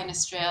developed by an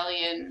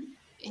Australian,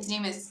 his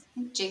name is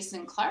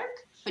Jason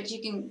Clark, but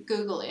you can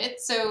Google it.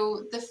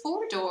 So the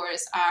four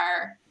doors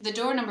are, the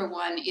door number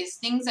one is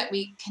things that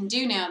we can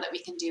do now that we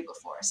can do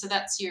before. So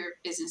that's your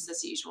business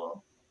as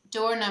usual.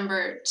 Door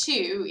number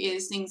two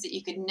is things that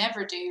you could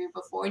never do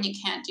before and you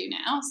can't do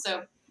now.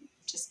 So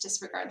just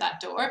disregard that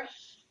door.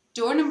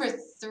 Door number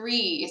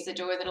three is the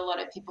door that a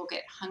lot of people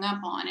get hung up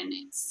on, and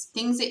it's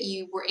things that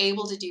you were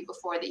able to do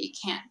before that you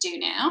can't do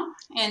now.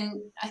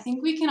 And I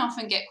think we can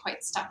often get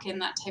quite stuck in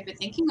that type of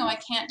thinking, oh, I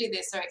can't do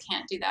this or I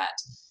can't do that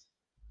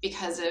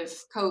because of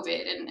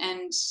COVID.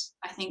 And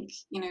I think,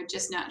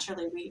 just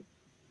naturally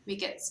we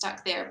get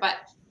stuck there. But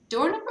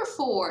door number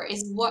four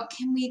is what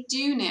can we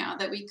do now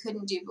that we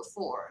couldn't do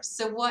before?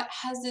 So what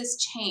has this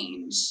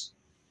change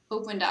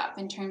opened up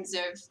in terms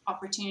of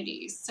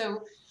opportunities?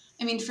 So,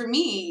 I mean, for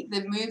me,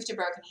 the move to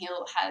Broken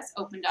Hill has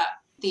opened up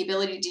the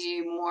ability to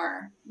do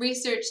more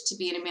research, to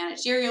be in a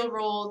managerial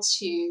role,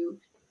 to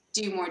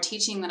do more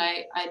teaching than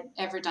I'd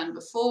ever done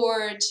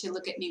before, to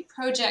look at new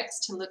projects,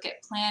 to look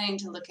at planning,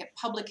 to look at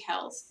public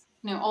health,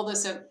 all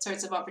those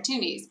sorts of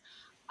opportunities.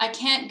 I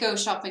can't go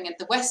shopping at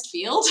the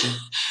Westfield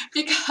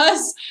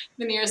because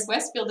the nearest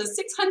Westfield is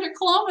 600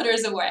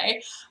 kilometers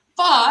away.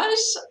 But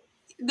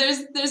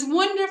there's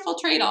wonderful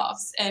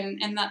trade-offs,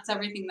 and that's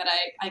everything that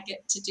I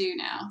get to do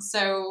now.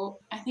 So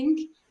I think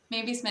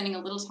maybe spending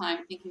a little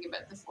time thinking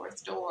about the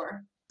fourth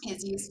door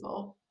is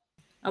useful.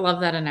 I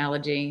love that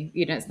analogy.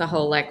 It's the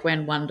whole like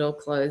when one door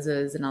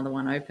closes, another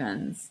one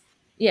opens.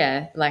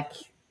 Yeah, like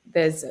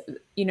there's,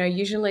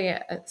 usually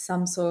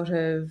some sort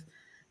of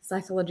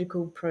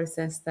psychological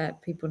process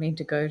that people need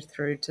to go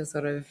through to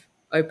sort of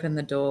open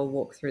the door,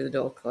 walk through the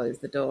door, close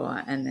the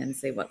door, and then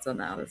see what's on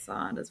the other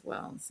side as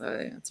well.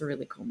 So it's a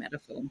really cool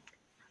metaphor.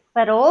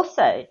 But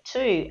also,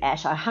 too,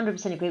 Ash, I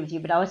 100% agree with you.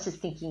 But I was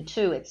just thinking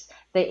too, it's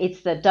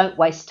the don't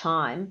waste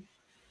time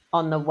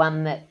on the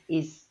one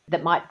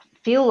that might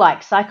feel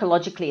like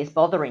psychologically is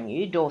bothering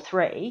you. Door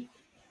 3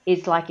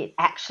 is like it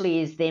actually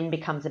is then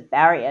becomes a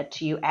barrier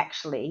to you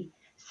actually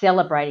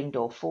celebrating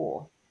door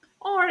 4.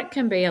 Or it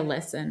can be a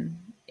lesson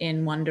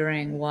in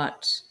wondering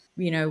what,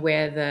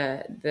 where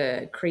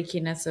the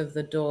creakiness of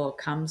the door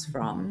comes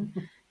from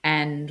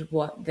and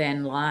what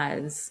then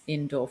lies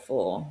in door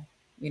 4.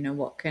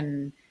 What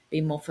can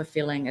be more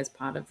fulfilling as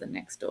part of the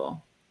next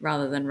door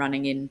rather than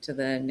running into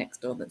the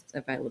next door that's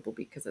available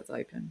because it's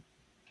open.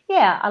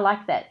 Yeah, I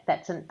like that.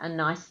 That's a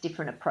nice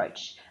different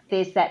approach.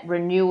 There's that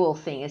renewal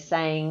thing is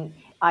saying,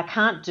 I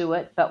can't do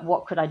it, but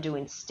what could I do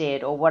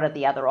instead? Or what are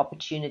the other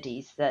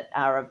opportunities that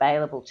are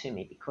available to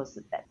me because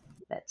of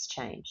that's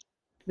changed?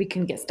 We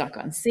can get stuck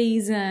on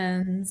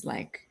seasons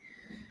like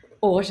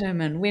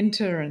autumn and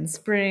winter and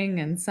spring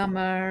and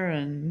summer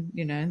and,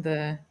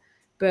 the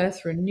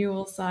birth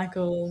renewal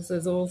cycles.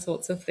 There's all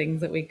sorts of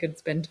things that we could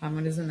spend time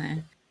on, isn't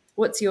there?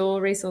 What's your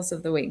resource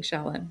of the week,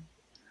 Charlotte?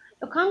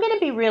 Look, I'm going to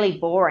be really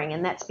boring,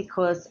 and that's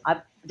because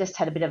I've just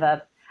had a bit of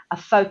a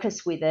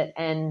focus with it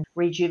and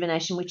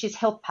rejuvenation, which is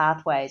health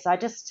pathways. I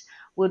just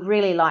would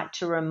really like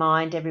to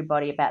remind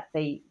everybody about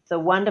the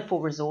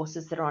wonderful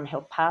resources that are on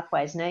health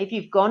pathways. Now, if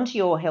you've gone to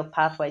your health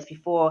pathways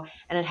before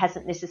and it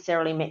hasn't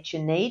necessarily met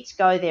your needs,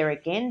 go there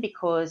again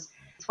because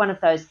it's one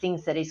of those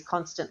things that is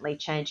constantly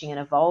changing and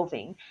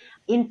evolving.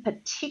 In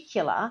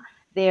particular,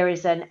 there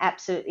is an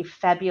absolutely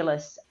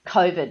fabulous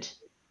COVID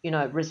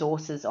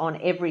resources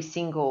on every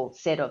single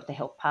set of the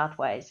health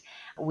pathways,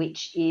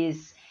 which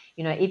is,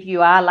 if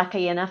you are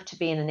lucky enough to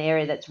be in an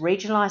area that's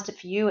regionalised it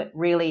for you, it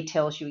really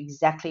tells you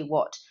exactly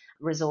what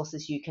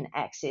resources you can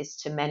access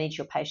to manage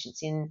your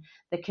patients in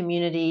the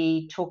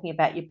community, talking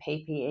about your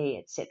PPE,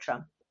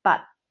 etc. But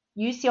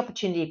use the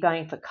opportunity of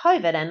going for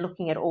COVID and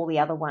looking at all the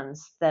other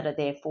ones that are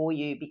there for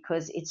you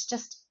because it's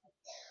just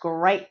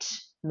great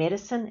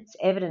medicine. It's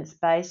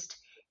evidence-based.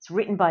 It's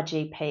written by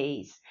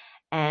GPs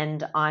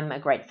and I'm a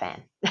great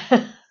fan.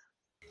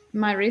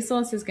 My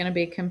resource is going to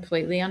be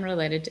completely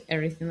unrelated to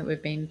everything that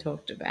we've been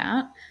talked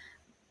about.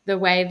 The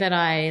way that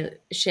I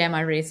share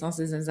my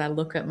resources is I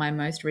look at my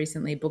most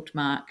recently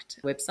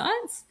bookmarked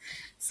websites.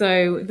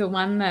 So the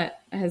one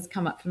that has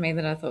come up for me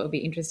that I thought would be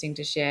interesting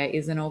to share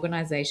is an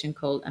organization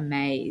called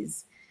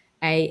Amaze,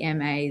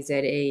 amaze.org.au.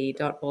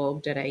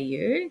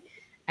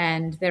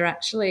 And they're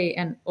actually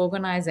an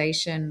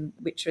organization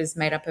which was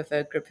made up of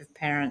a group of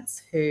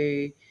parents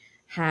who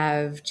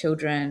have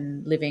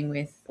children living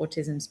with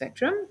autism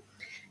spectrum.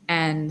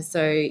 And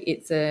so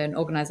it's an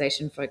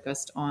organization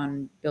focused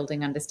on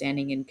building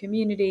understanding in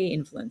community,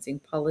 influencing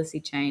policy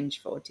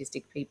change for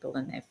autistic people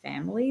and their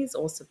families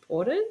or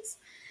supporters,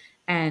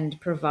 and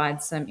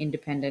provides some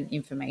independent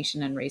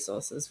information and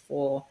resources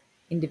for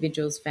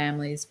individuals,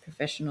 families,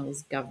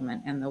 professionals,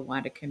 government, and the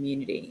wider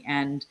community.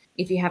 And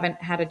if you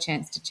haven't had a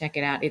chance to check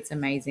it out, it's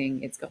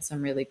amazing. It's got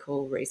some really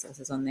cool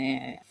resources on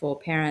there for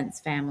parents,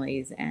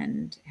 families,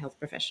 and health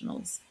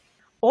professionals.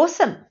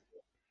 Awesome.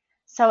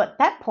 So at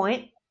that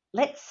point,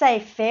 let's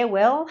say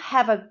farewell.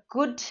 Have a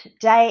good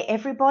day,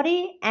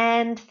 everybody.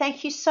 And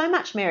thank you so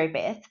much, Mary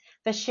Beth,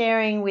 for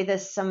sharing with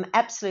us some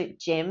absolute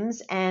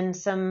gems and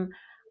some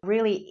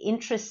really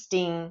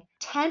interesting,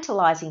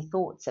 tantalizing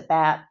thoughts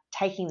about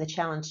taking the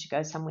challenge to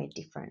go somewhere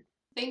different.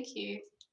 Thank you.